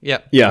 so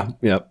yeah.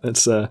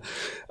 It's and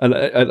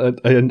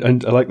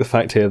I like the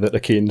fact here that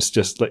Akin's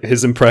just like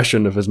his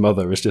impression of his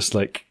mother is just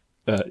like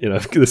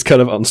this kind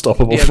of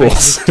unstoppable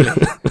force.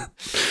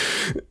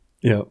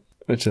 Yeah,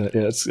 which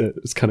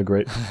it's kind of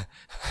great.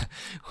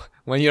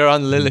 When you're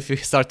on Lilith, you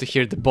start to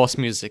hear the boss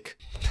music.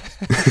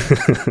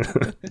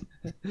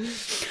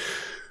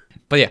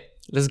 But yeah,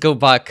 let's go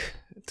back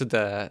to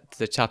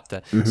the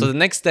chapter. So the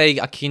next day,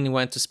 Akin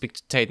went to speak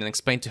to Tate and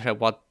explained to her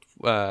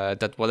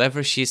that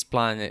whatever she's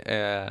planning,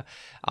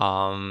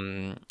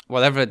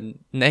 whatever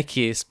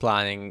Neki is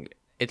planning,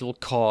 it will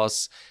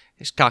cause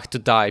Shkak to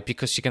die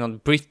because she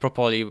cannot breathe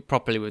properly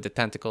with the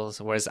tentacles,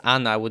 whereas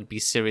Anna would be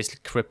seriously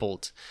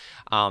crippled.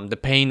 The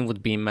pain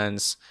would be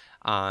immense,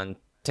 and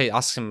Tate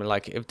asks him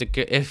like if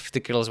the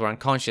girls were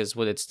unconscious,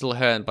 would it still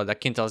hurt? But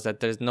Akin tells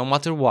that there's no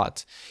matter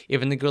what,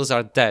 even the girls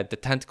are dead, the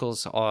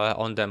tentacles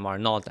on them are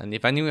not, and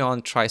if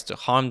anyone tries to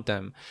harm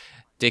them,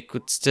 they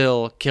could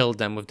still kill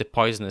them with the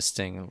poisonous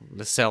sting,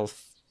 the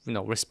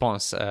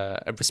response,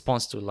 a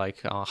response to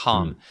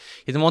harm.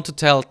 He didn't want to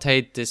tell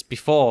Tate this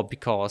before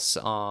because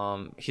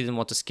he didn't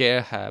want to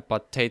scare her,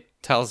 but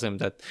Tate tells him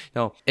that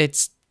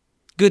it's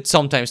good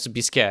sometimes to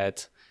be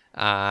scared.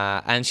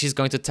 And she's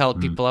going to tell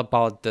people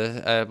about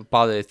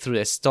it through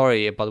a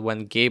story about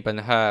when Gabe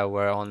and her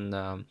were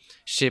on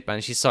ship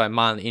and she saw a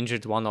man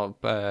injured one of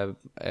the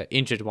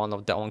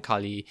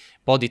Oankali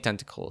body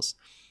tentacles.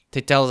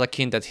 They tells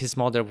Akin that his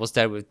mother was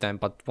there with them,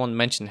 but won't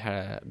mention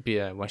her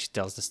when she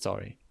tells the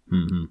story.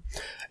 Mm-hmm.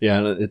 Yeah,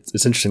 and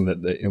it's interesting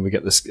that we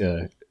get this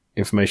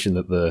information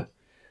that the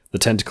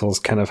tentacles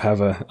kind of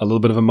have a little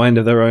bit of a mind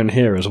of their own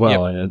here as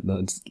well. Yep.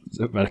 It's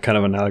kind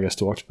of analogous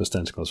to octopus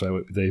tentacles,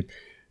 right?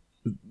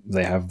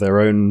 They have their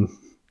own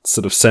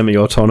sort of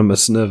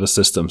semi-autonomous nervous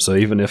system. So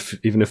even if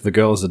the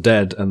girls are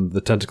dead and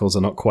the tentacles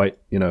are not quite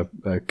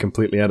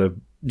completely out of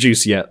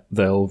juice yet,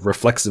 they'll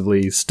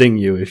reflexively sting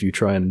you if you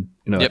try and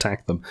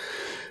attack them.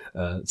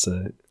 It's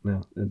an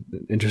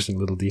interesting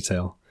little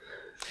detail.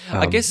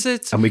 I guess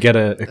it's and we get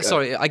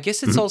I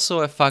guess it's also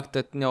a fact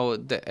that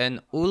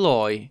an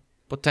Uloi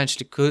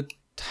potentially could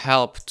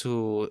help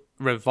to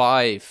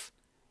revive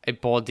a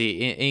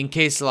body in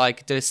case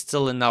there's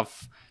still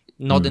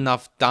not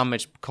enough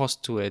damage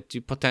caused to it.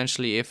 You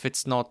potentially, if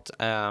it's not,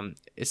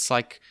 it's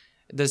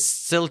there's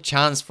still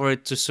chance for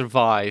it to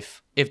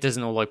survive if there's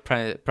no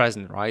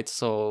present, right?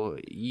 So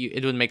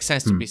it would make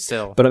sense to be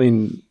still. But I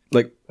mean,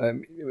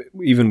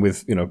 even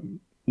with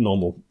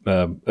normal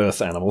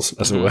Earth animals,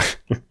 as it were,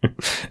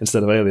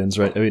 instead of aliens,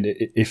 right? I mean,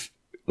 if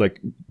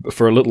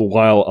for a little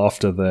while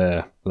after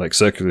their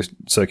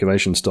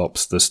circulation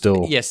stops, there's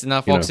still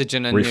enough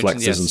oxygen and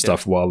reflexes and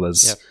stuff while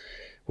there's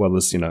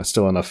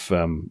still enough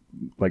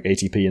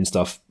ATP and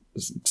stuff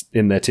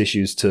in their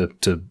tissues to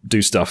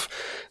do stuff.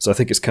 So I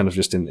think it's kind of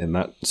just in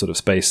that sort of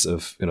space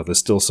of there's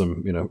still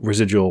some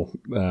residual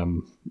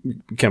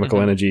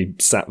chemical energy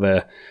sat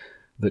there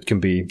that can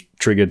be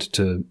triggered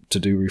to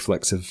do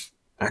reflexive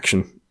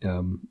action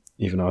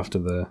even after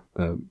the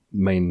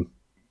main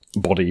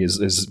body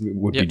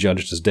would be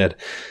judged as dead.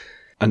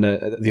 And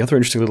the other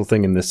interesting little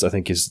thing in this, I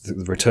think, is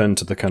the return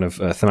to the kind of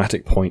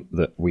thematic point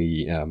that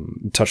we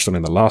touched on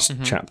in the last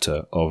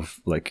chapter of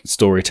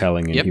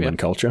storytelling in human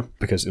culture.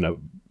 Because,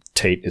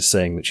 Tate is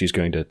saying that she's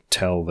going to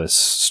tell this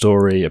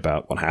story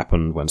about what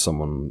happened when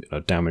someone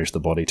damaged the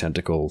body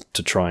tentacle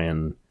to try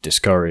and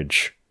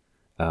discourage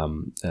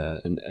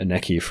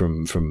Neki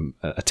from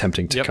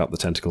attempting to cut the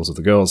tentacles of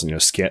the girls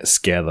and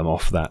scare them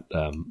off that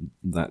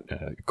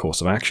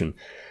course of action.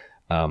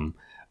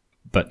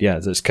 But yeah,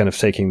 it's kind of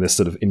taking this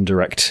sort of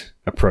indirect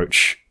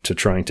approach to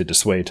trying to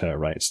dissuade her,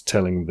 right? It's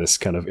telling this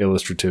kind of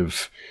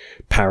illustrative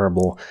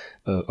parable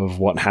of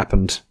what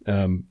happened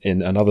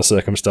in another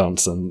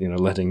circumstance, and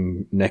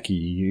letting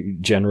Neki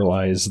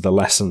generalize the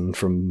lesson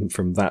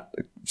from that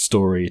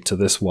story to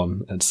this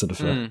one. It's sort of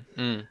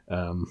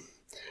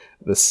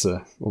this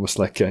almost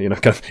kind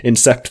of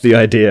incept the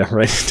idea,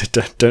 right?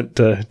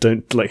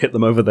 don't hit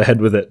them over the head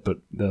with it, but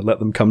let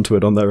them come to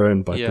it on their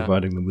own by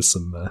providing them with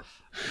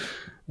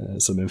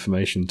some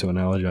information to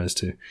analogize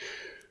to.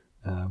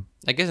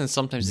 I guess, and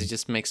sometimes it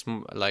just makes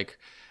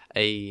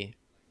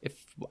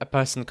if a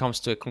person comes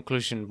to a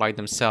conclusion by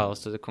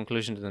themselves,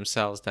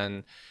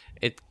 then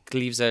it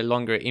leaves a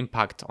longer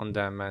impact on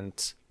them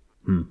and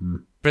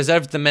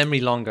preserves the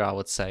memory longer, I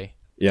would say.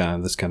 Yeah,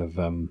 this kind of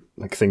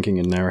thinking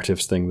in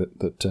narratives thing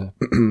that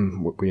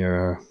we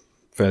are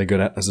fairly good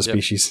at as a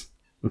species.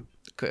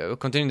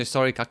 Continuing the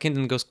story,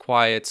 Akin goes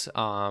quiet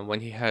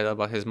when he heard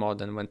about his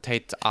mother, and when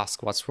Tate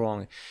asks what's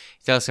wrong,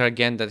 he tells her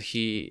again that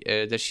she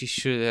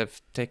should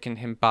have taken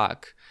him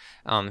back.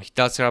 He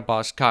tells her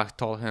about Shkak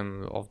told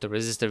him of the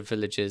resistant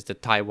villages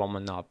that tie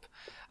woman up.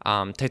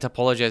 Tate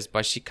apologizes,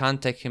 but she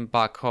can't take him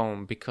back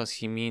home because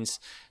he means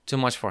too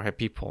much for her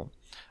people.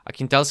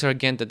 Akin tells her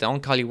again that the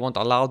Oankali won't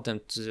allow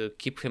them to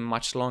keep him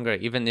much longer.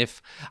 Even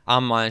if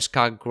Amma and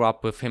Shkak grew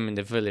up with him in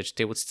the village,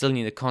 they would still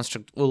need a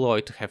construct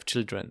Uloi to have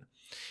children.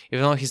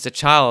 even though he's a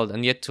child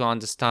and yet to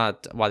understand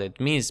what it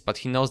means, but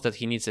he knows that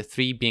he needs a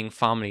 3-being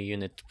family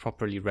unit to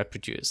properly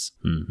reproduce.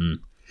 Mm-hmm.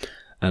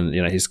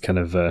 And, he's kind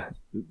of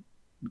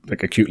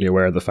like acutely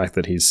aware of the fact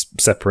that he's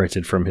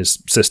separated from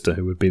his sister,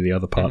 who would be the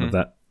other part of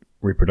that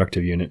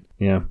reproductive unit.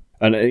 Yeah.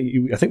 And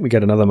I think we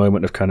get another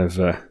moment of kind of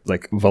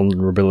like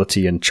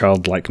vulnerability and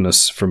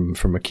childlikeness from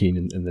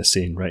Akin in this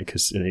scene, right?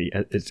 Because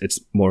it's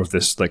more of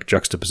this like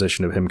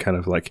juxtaposition of him kind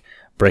of like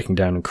breaking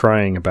down and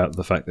crying about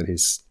the fact that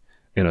he's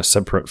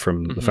separate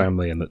from the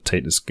family, and that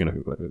Tate is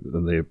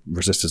the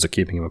resistors are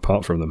keeping him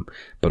apart from them,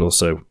 but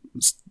also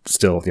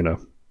still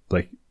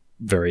like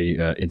very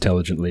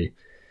intelligently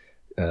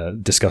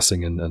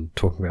discussing and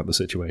talking about the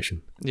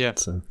situation. Yeah,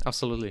 so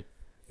absolutely.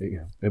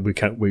 We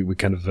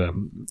kind of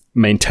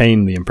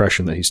maintain the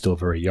impression that he's still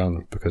very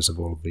young because of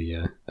all of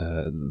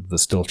the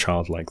still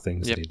childlike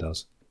things that he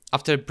does.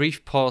 After a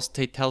brief pause,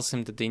 Tate tells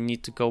him that they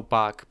need to go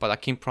back, but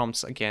Akin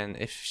prompts again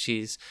if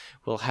she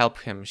will help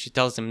him. She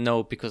tells him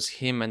no, because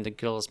him and the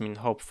girls mean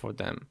hope for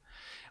them.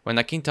 When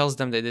Akin tells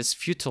them that it is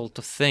futile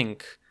to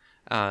think,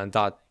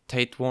 that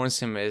Tate warns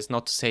him is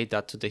not to say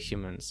that to the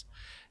humans.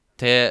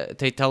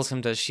 Tate tells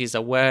him that she's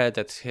aware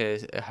that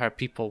his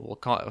people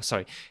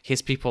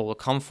will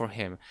come for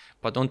him,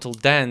 but until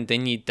then they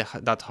need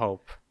that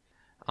hope.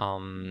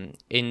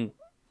 In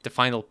the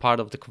final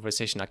part of the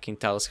conversation, Akin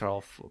tells her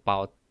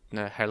about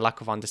her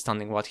lack of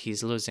understanding what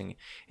he's losing.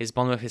 He's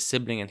born with his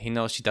sibling and he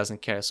knows she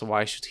doesn't care, so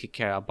why should he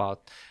care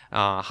about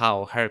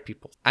how her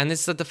people? And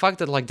it's the fact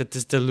that like that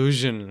this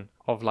delusion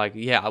of like,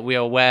 yeah, we're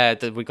aware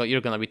that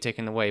you're gonna be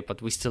taken away,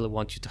 but we still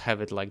want you to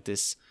have it like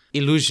this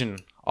illusion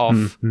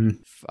of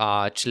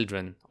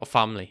children or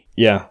family.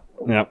 Yeah,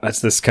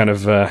 that's this kind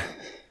of I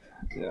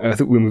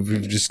think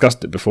we've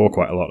discussed it before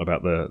quite a lot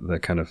about the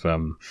kind of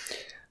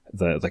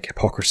the like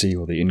hypocrisy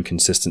or the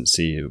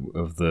inconsistency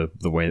of the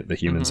way that the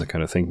humans are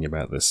kind of thinking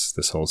about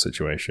this whole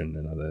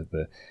situation.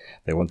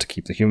 They want to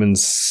keep the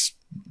humans,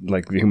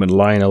 like the human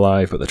line,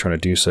 alive, but they're trying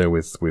to do so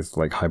with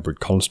like hybrid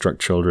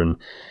construct children,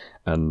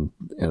 and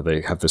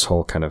they have this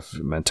whole kind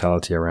of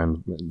mentality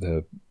around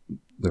the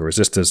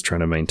resistors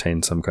trying to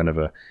maintain some kind of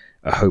a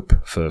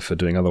hope for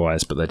doing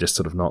otherwise, but they're just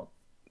sort of not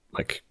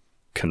like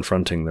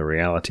confronting the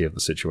reality of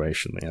the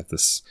situation. They have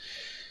this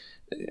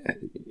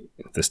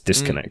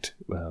disconnect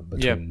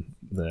between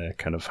their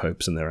kind of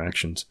hopes and their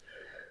actions.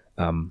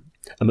 And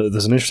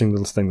there's an interesting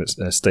little thing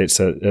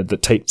that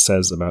Tate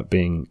says about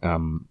being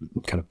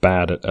kind of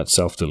bad at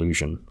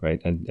self-delusion,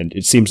 right? And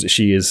it seems that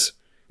she is,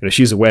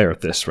 she's aware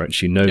of this, right?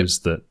 She knows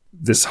that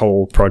this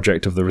whole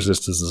project of the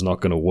resistors is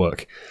not going to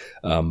work,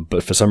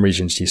 but for some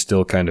reason she's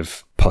still kind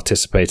of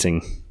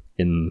participating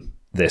in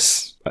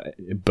this,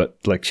 but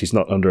like she's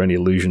not under any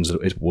illusions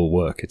that it will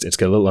work. It's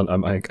got a little.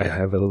 I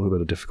have a little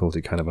bit of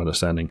difficulty kind of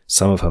understanding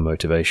some of her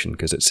motivation,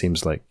 because it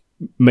seems like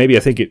maybe I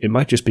think it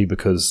might just be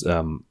because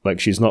like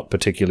she's not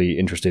particularly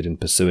interested in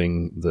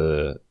pursuing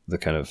the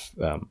kind of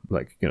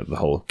like the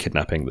whole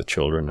kidnapping the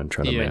children and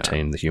trying to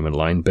maintain the human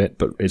line bit,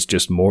 but it's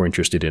just more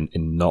interested in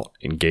not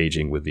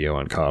engaging with the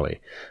Oankali,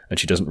 and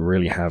she doesn't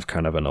really have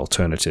kind of an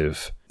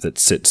alternative that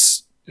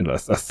sits. A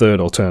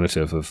third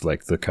alternative of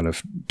like the kind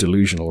of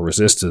delusional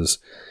resistors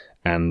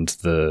and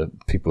the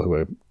people who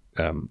are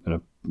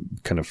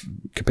kind of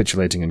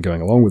capitulating and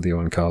going along with the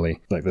Oankali.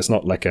 Like there's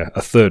not like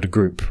a third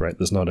group, right?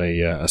 There's not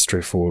a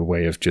straightforward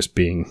way of just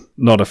being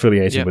not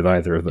affiliated with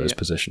either of those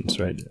positions,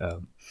 right?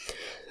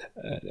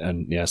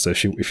 So if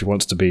she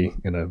wants to be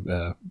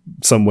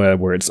somewhere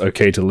where it's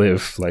okay to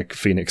live, like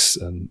Phoenix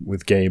and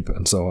with Gabe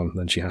and so on,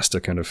 then she has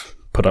to kind of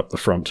put up the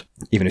front,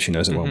 even if she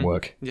knows it won't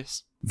work.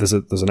 Yes. There's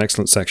an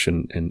excellent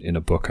section in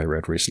a book I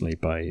read recently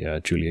by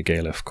Julia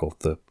Galef called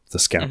The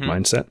Scout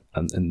Mindset,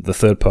 and the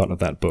third part of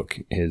that book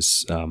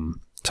is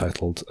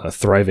titled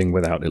Thriving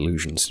Without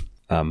Illusions,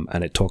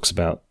 and it talks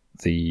about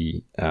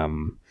the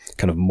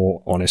kind of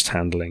more honest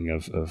handling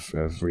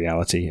of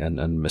reality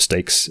and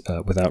mistakes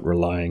without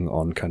relying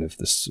on kind of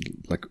this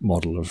like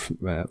model of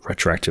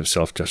retroactive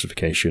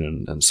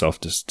self-justification and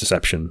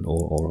self-deception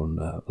or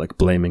on like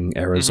blaming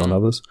errors on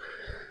others,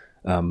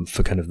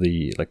 for kind of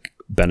the like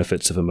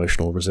benefits of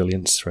emotional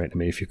resilience, right? I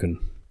mean, if you can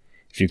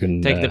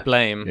take the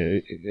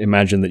blame,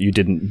 imagine that you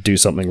didn't do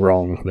something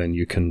wrong, then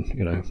you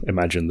can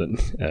imagine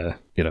that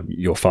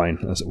you're fine,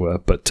 as it were.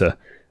 But for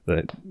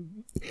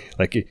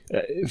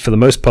the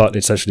most part,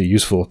 it's actually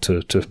useful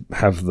to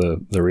have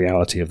the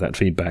reality of that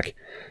feedback,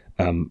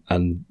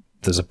 and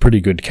there's a pretty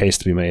good case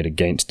to be made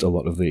against a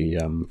lot of the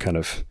kind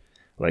of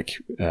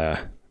like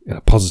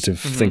positive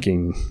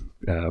thinking,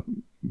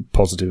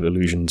 positive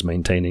illusions,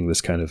 maintaining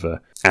this kind of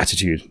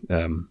attitude,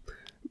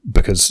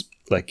 because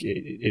like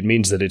it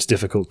means that it's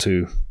difficult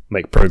to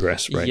make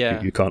progress,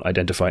 right? You can't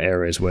identify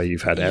areas where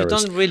you've had errors. You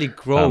don't really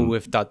grow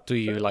with that, do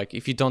you? Like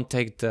if you don't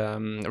take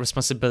the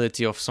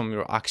responsibility of some of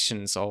your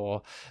actions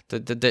or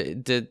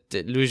the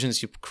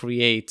illusions you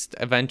create,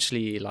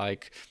 eventually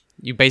like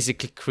you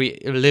basically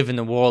live in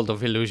a world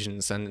of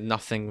illusions and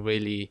nothing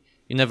really,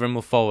 you never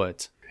move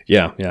forward.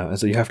 Yeah. And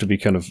so you have to be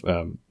kind of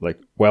like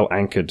well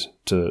anchored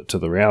to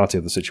the reality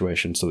of the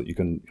situation, so that you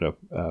can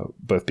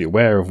both be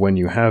aware of when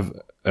you have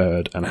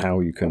erred and how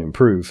you can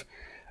improve.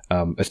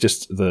 It's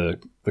just the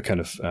kind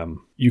of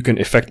you can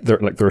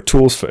there are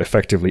tools for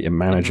effectively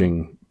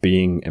managing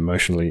being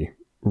emotionally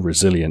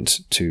resilient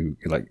to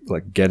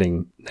like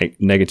getting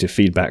negative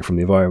feedback from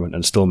the environment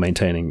and still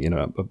maintaining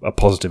a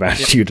positive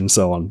attitude and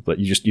so on. But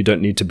you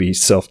don't need to be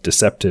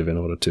self-deceptive in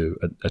order to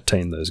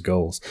attain those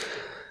goals.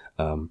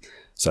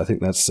 So I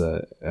think that's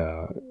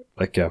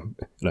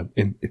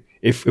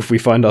if we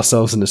find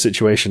ourselves in a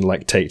situation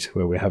like Tate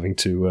where we're having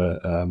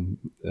to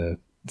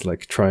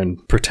like try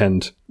and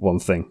pretend one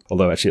thing,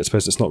 although actually I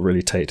suppose it's not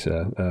really Tate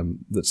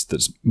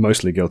that's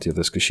mostly guilty of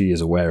this, because she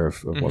is aware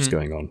of what's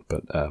going on,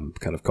 but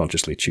kind of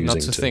consciously choosing not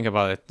to think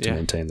about it, to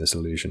maintain this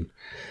illusion.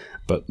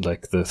 But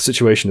like the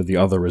situation of the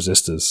other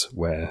resistors,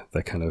 where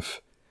they're kind of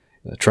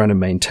trying to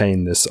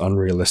maintain this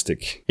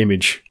unrealistic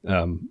image,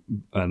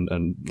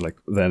 and like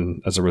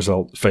then as a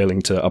result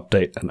failing to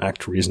update and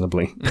act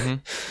reasonably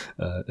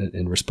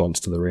in response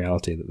to the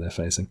reality that they're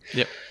facing.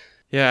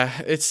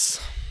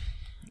 It's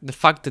the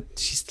fact that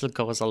she still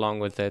goes along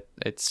with it.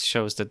 It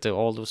shows that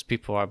all those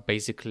people are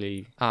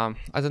basically I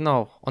don't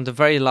know, on the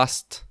very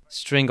last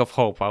string of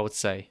hope, I would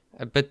say.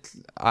 A bit,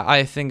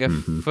 I think a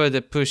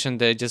further push and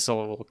they just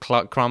all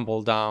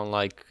crumble down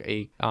like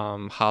a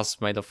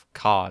house made of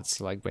cards,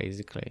 like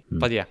basically.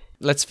 But yeah,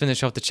 let's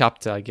finish off the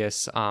chapter, I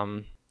guess.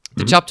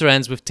 The chapter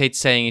ends with Tate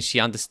saying she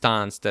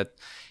understands that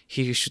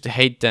he should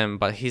hate them,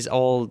 but he's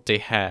all they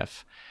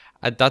have.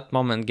 At that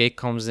moment, Gabe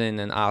comes in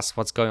and asks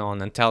what's going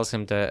on, and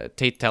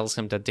Tate tells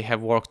him that they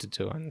have work to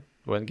do. And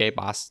when Gabe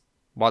asks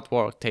what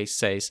work, Tate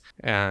says,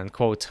 and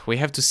quote, "We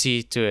have to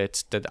see to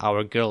it that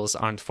our girls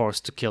aren't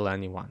forced to kill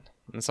anyone."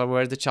 And so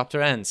where the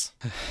chapter ends.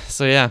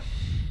 So yeah.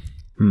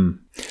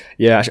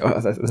 Yeah,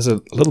 actually, there's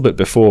a little bit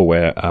before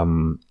where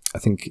I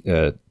think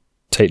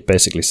Tate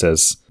basically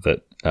says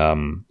that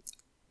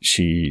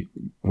she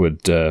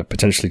would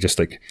potentially just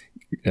like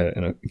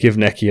give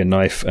Neki a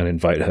knife and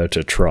invite her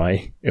to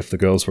try if the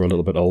girls were a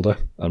little bit older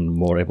and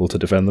more able to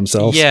defend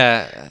themselves.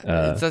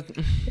 Yeah.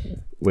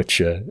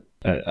 Which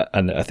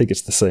and I think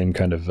it's the same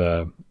kind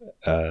of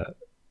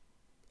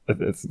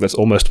that's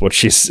almost what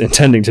she's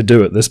intending to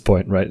do at this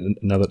point, right?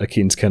 Now that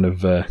Akin's kind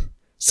of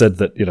said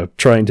that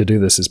trying to do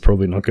this is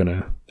probably not going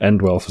to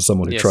end well for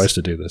someone who tries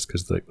to do this,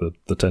 because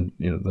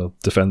they'll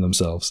defend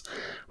themselves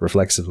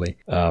reflexively.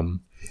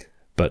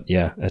 But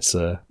yeah, it's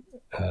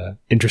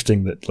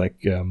interesting that like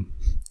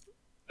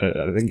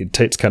I think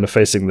Tate's kind of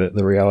facing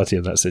the reality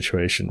of that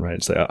situation, right?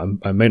 It's like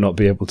I may not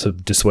be able to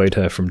dissuade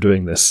her from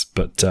doing this,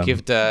 but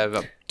give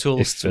the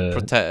tools to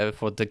protect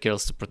for the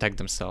girls to protect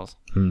themselves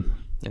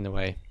in a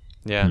way.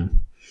 Yeah.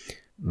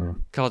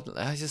 God,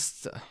 I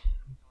just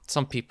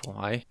some people,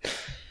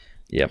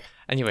 Yep.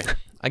 Anyway,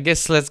 I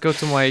guess let's go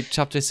to my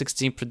chapter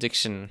 16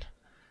 prediction.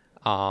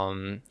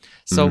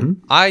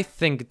 I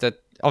think that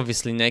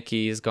obviously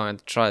Neki is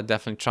going to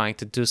definitely trying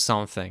to do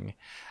something,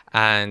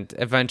 and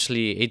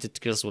eventually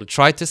Idiot Girls will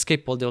try to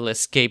escape, or they will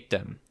escape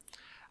them.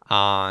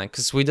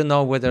 Because we don't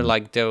know whether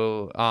like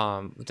they'll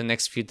the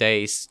next few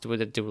days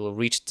whether they will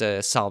reach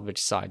the salvage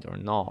site or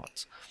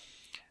not.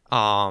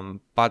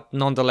 But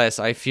nonetheless,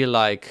 I feel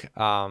like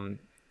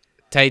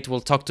Tate will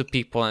talk to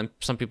people, and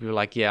some people will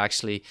like, yeah,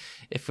 actually,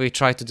 if we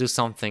try to do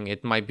something,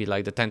 it might be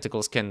like the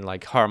tentacles can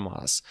like harm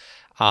us.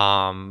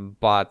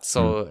 But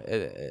so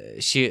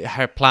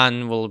her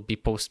plan will be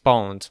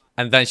postponed,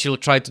 and then she'll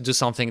try to do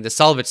something in the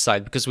salvage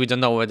site, because we don't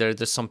know whether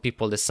there's some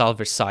people the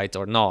salvage site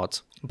or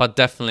not. But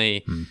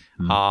definitely,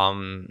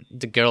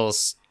 the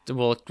girls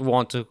will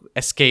want to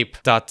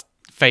escape that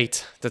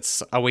fate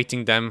that's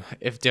awaiting them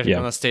if they're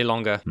gonna stay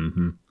longer.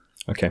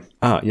 Okay.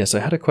 Yes, I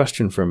had a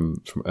question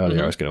from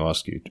earlier. I was going to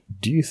ask you: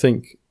 do you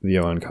think the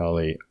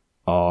Oankali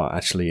are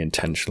actually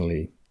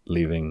intentionally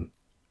leaving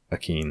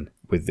Akin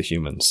with the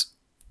humans?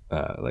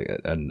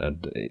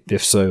 And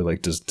if so,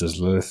 like, does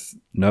Lilith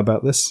know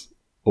about this,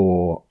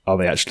 or are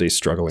they actually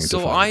struggling to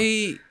find? So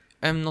I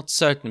am not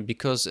certain,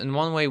 because in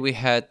one way we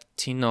had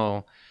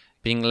Tino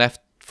being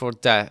left for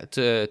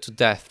to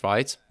death,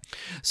 right?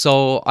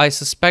 So I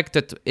suspect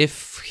that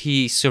if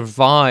he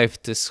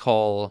survived this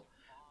whole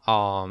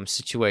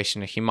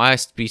situation, he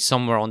might be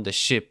somewhere on the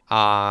ship,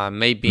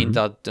 maybe in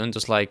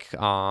those like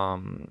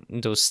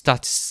those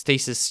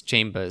stasis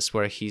chambers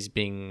where he's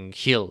being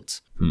healed.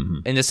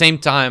 In the same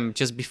time,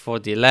 just before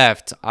they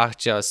left,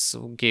 Arjas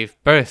gave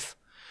birth.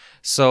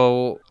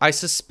 So I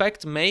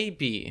suspect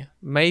maybe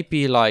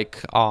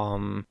like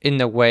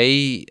in a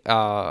way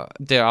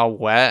they are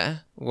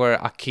aware where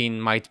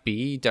Akin might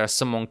be. There's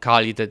some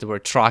Oankali that were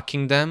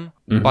tracking them,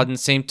 but at the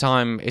same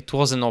time it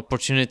was an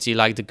opportunity,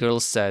 like the girl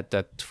said,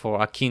 that for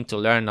Akin to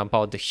learn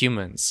about the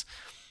humans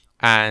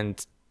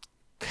and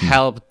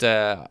help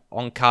the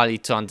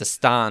Oankali to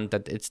understand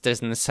that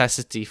there's a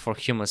necessity for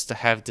humans to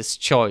have this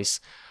choice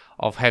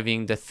of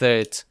having the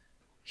third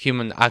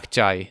human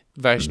Akjai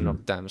version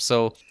of them.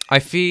 So I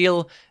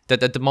feel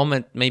that at the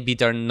moment maybe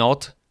they're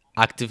not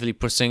actively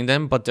pursuing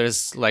them, but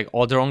there's like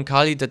other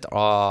Oankali that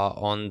are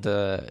on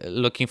the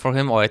looking for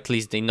him, or at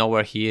least they know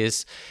where he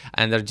is,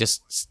 and they're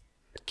just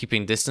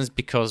keeping distance,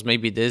 because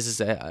maybe this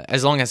is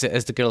as long as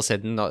the girl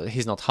said no,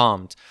 he's not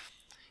harmed.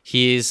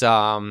 he's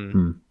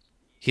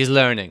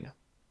learning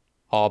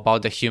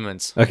about the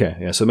humans. Okay,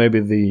 yeah. So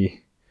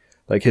maybe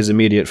his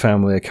immediate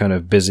family are kind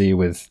of busy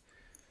with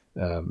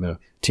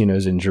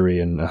Tino's injury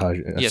and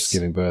Yes.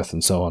 giving birth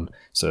and so on.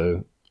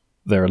 So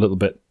they're a little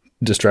bit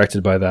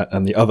distracted by that,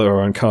 and the other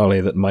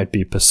Oankali that might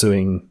be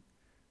pursuing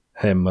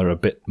him are a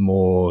bit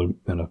more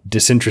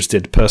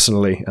disinterested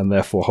personally, and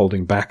therefore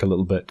holding back a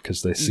little bit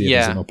because they see it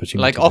as an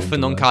opportunity. Like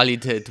often Oankali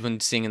did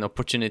when seeing an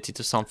opportunity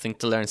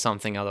to learn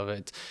something out of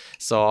it.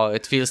 So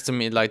it feels to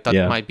me like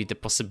that might be the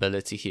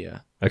possibility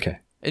here. Okay.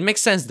 It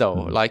makes sense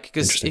though,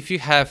 because if you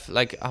have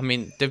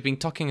they've been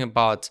talking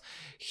about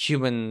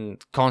human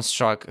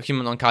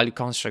Oankali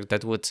construct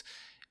that would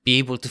be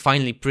able to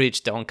finally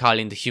bridge the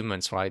Oankali and the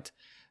humans, right?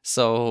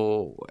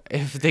 So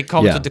if they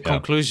come to the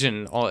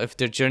conclusion, or if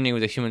they're journeying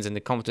with the humans and they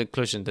come to the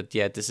conclusion that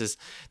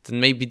then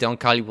maybe the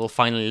Oankali will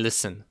finally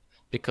listen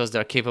because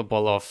they're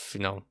capable of,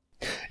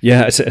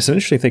 Yeah, it's an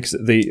interesting thing. 'Cause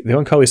the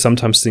Oankali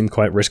sometimes seem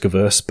quite risk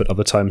averse, but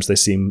other times they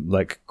seem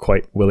like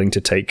quite willing to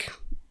take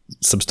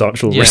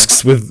substantial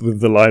risks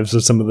with the lives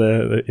of some of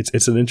their.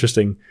 It's an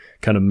interesting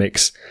kind of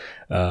mix,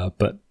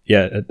 but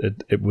yeah,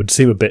 it would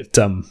seem a bit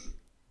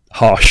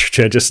harsh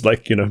to just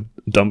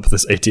dump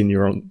this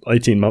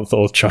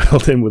 18-month-old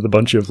child in with a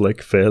bunch of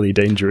fairly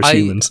dangerous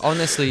humans. I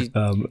honestly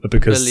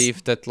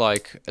believe that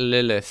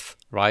Lilith,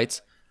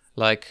 right?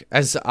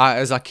 As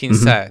Akin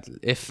said,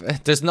 if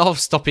there's no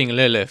stopping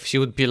Lilith, she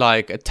would be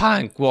like a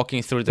tank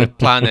walking through the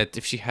planet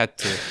if she had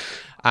to,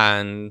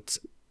 and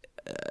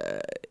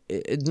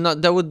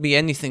there would be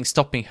anything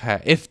stopping her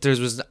if there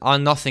was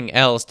nothing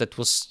else that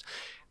was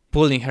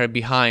pulling her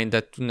behind,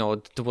 that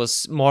that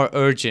was more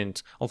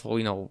urgent.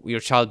 Although your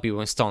child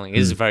being stolen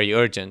is very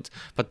urgent,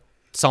 but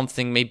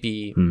something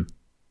maybe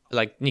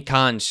like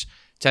Nikanj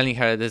telling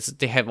her that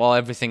they have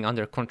everything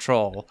under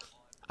control,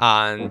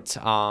 and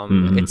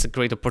it's a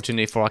great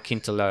opportunity for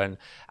Akin to learn.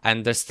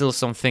 And there's still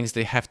some things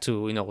they have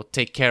to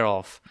take care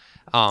of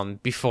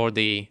before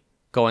they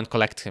go and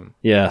collect him.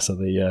 Yeah, so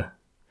the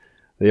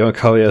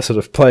Oankali are sort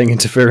of playing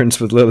interference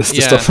with Lilith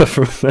to stop her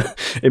from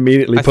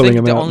immediately pulling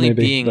him out. I think the only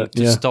maybe. being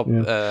to stop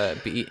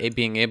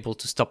being able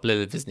to stop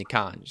Lilith is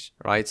Nikanj,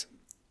 right?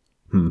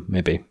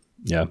 Maybe.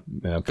 Yeah.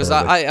 Because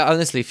I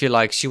honestly feel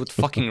like she would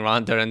fucking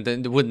run there and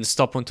then wouldn't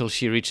stop until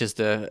she reaches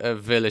the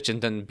village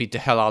and then beat the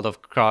hell out of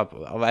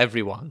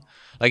everyone.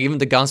 Like even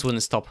the guns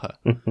wouldn't stop her.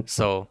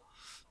 So.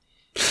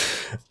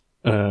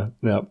 Yeah.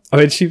 I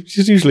mean,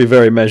 she's usually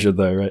very measured,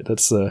 though, right?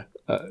 That's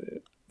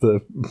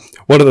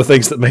one of the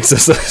things that makes her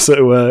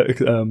so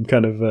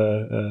kind of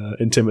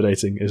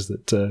intimidating is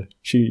that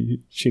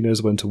she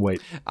knows when to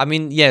wait. I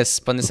mean, yes,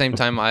 but at the same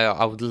time,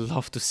 I would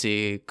love to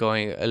see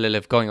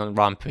Lilith going on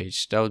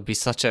rampage. That would be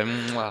such a,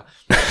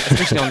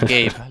 especially on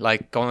Gabe,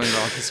 going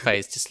on his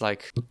face, just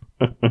like.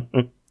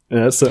 Yeah,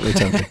 that's certainly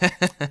tempting.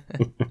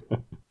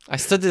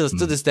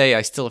 To this day,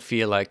 I still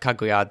feel like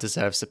Kaguya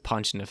deserves a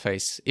punch in the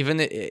face. Even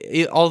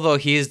although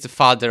he is the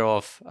father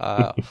of,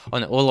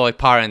 an Oloi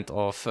parent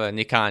of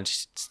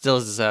Nikanj, still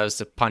deserves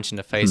a punch in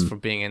the face for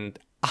being an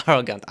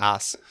arrogant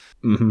ass.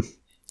 Mm-hmm.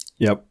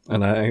 Yep,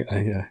 and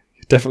I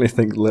definitely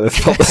think Lilith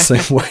felt the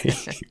same way.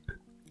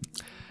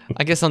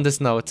 I guess on this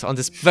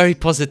very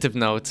positive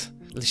note,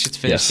 we should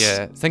finish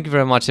here. Thank you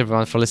very much,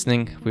 everyone, for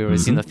listening. We were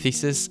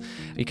Xenothesis.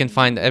 You can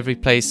find every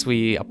place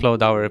we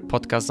upload our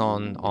podcast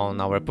on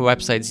our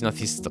website,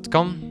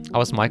 xenothesis.com. I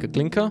was Michael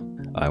Glinka.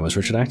 I was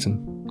Richard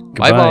Acton.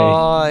 Goodbye.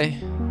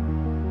 Bye-bye.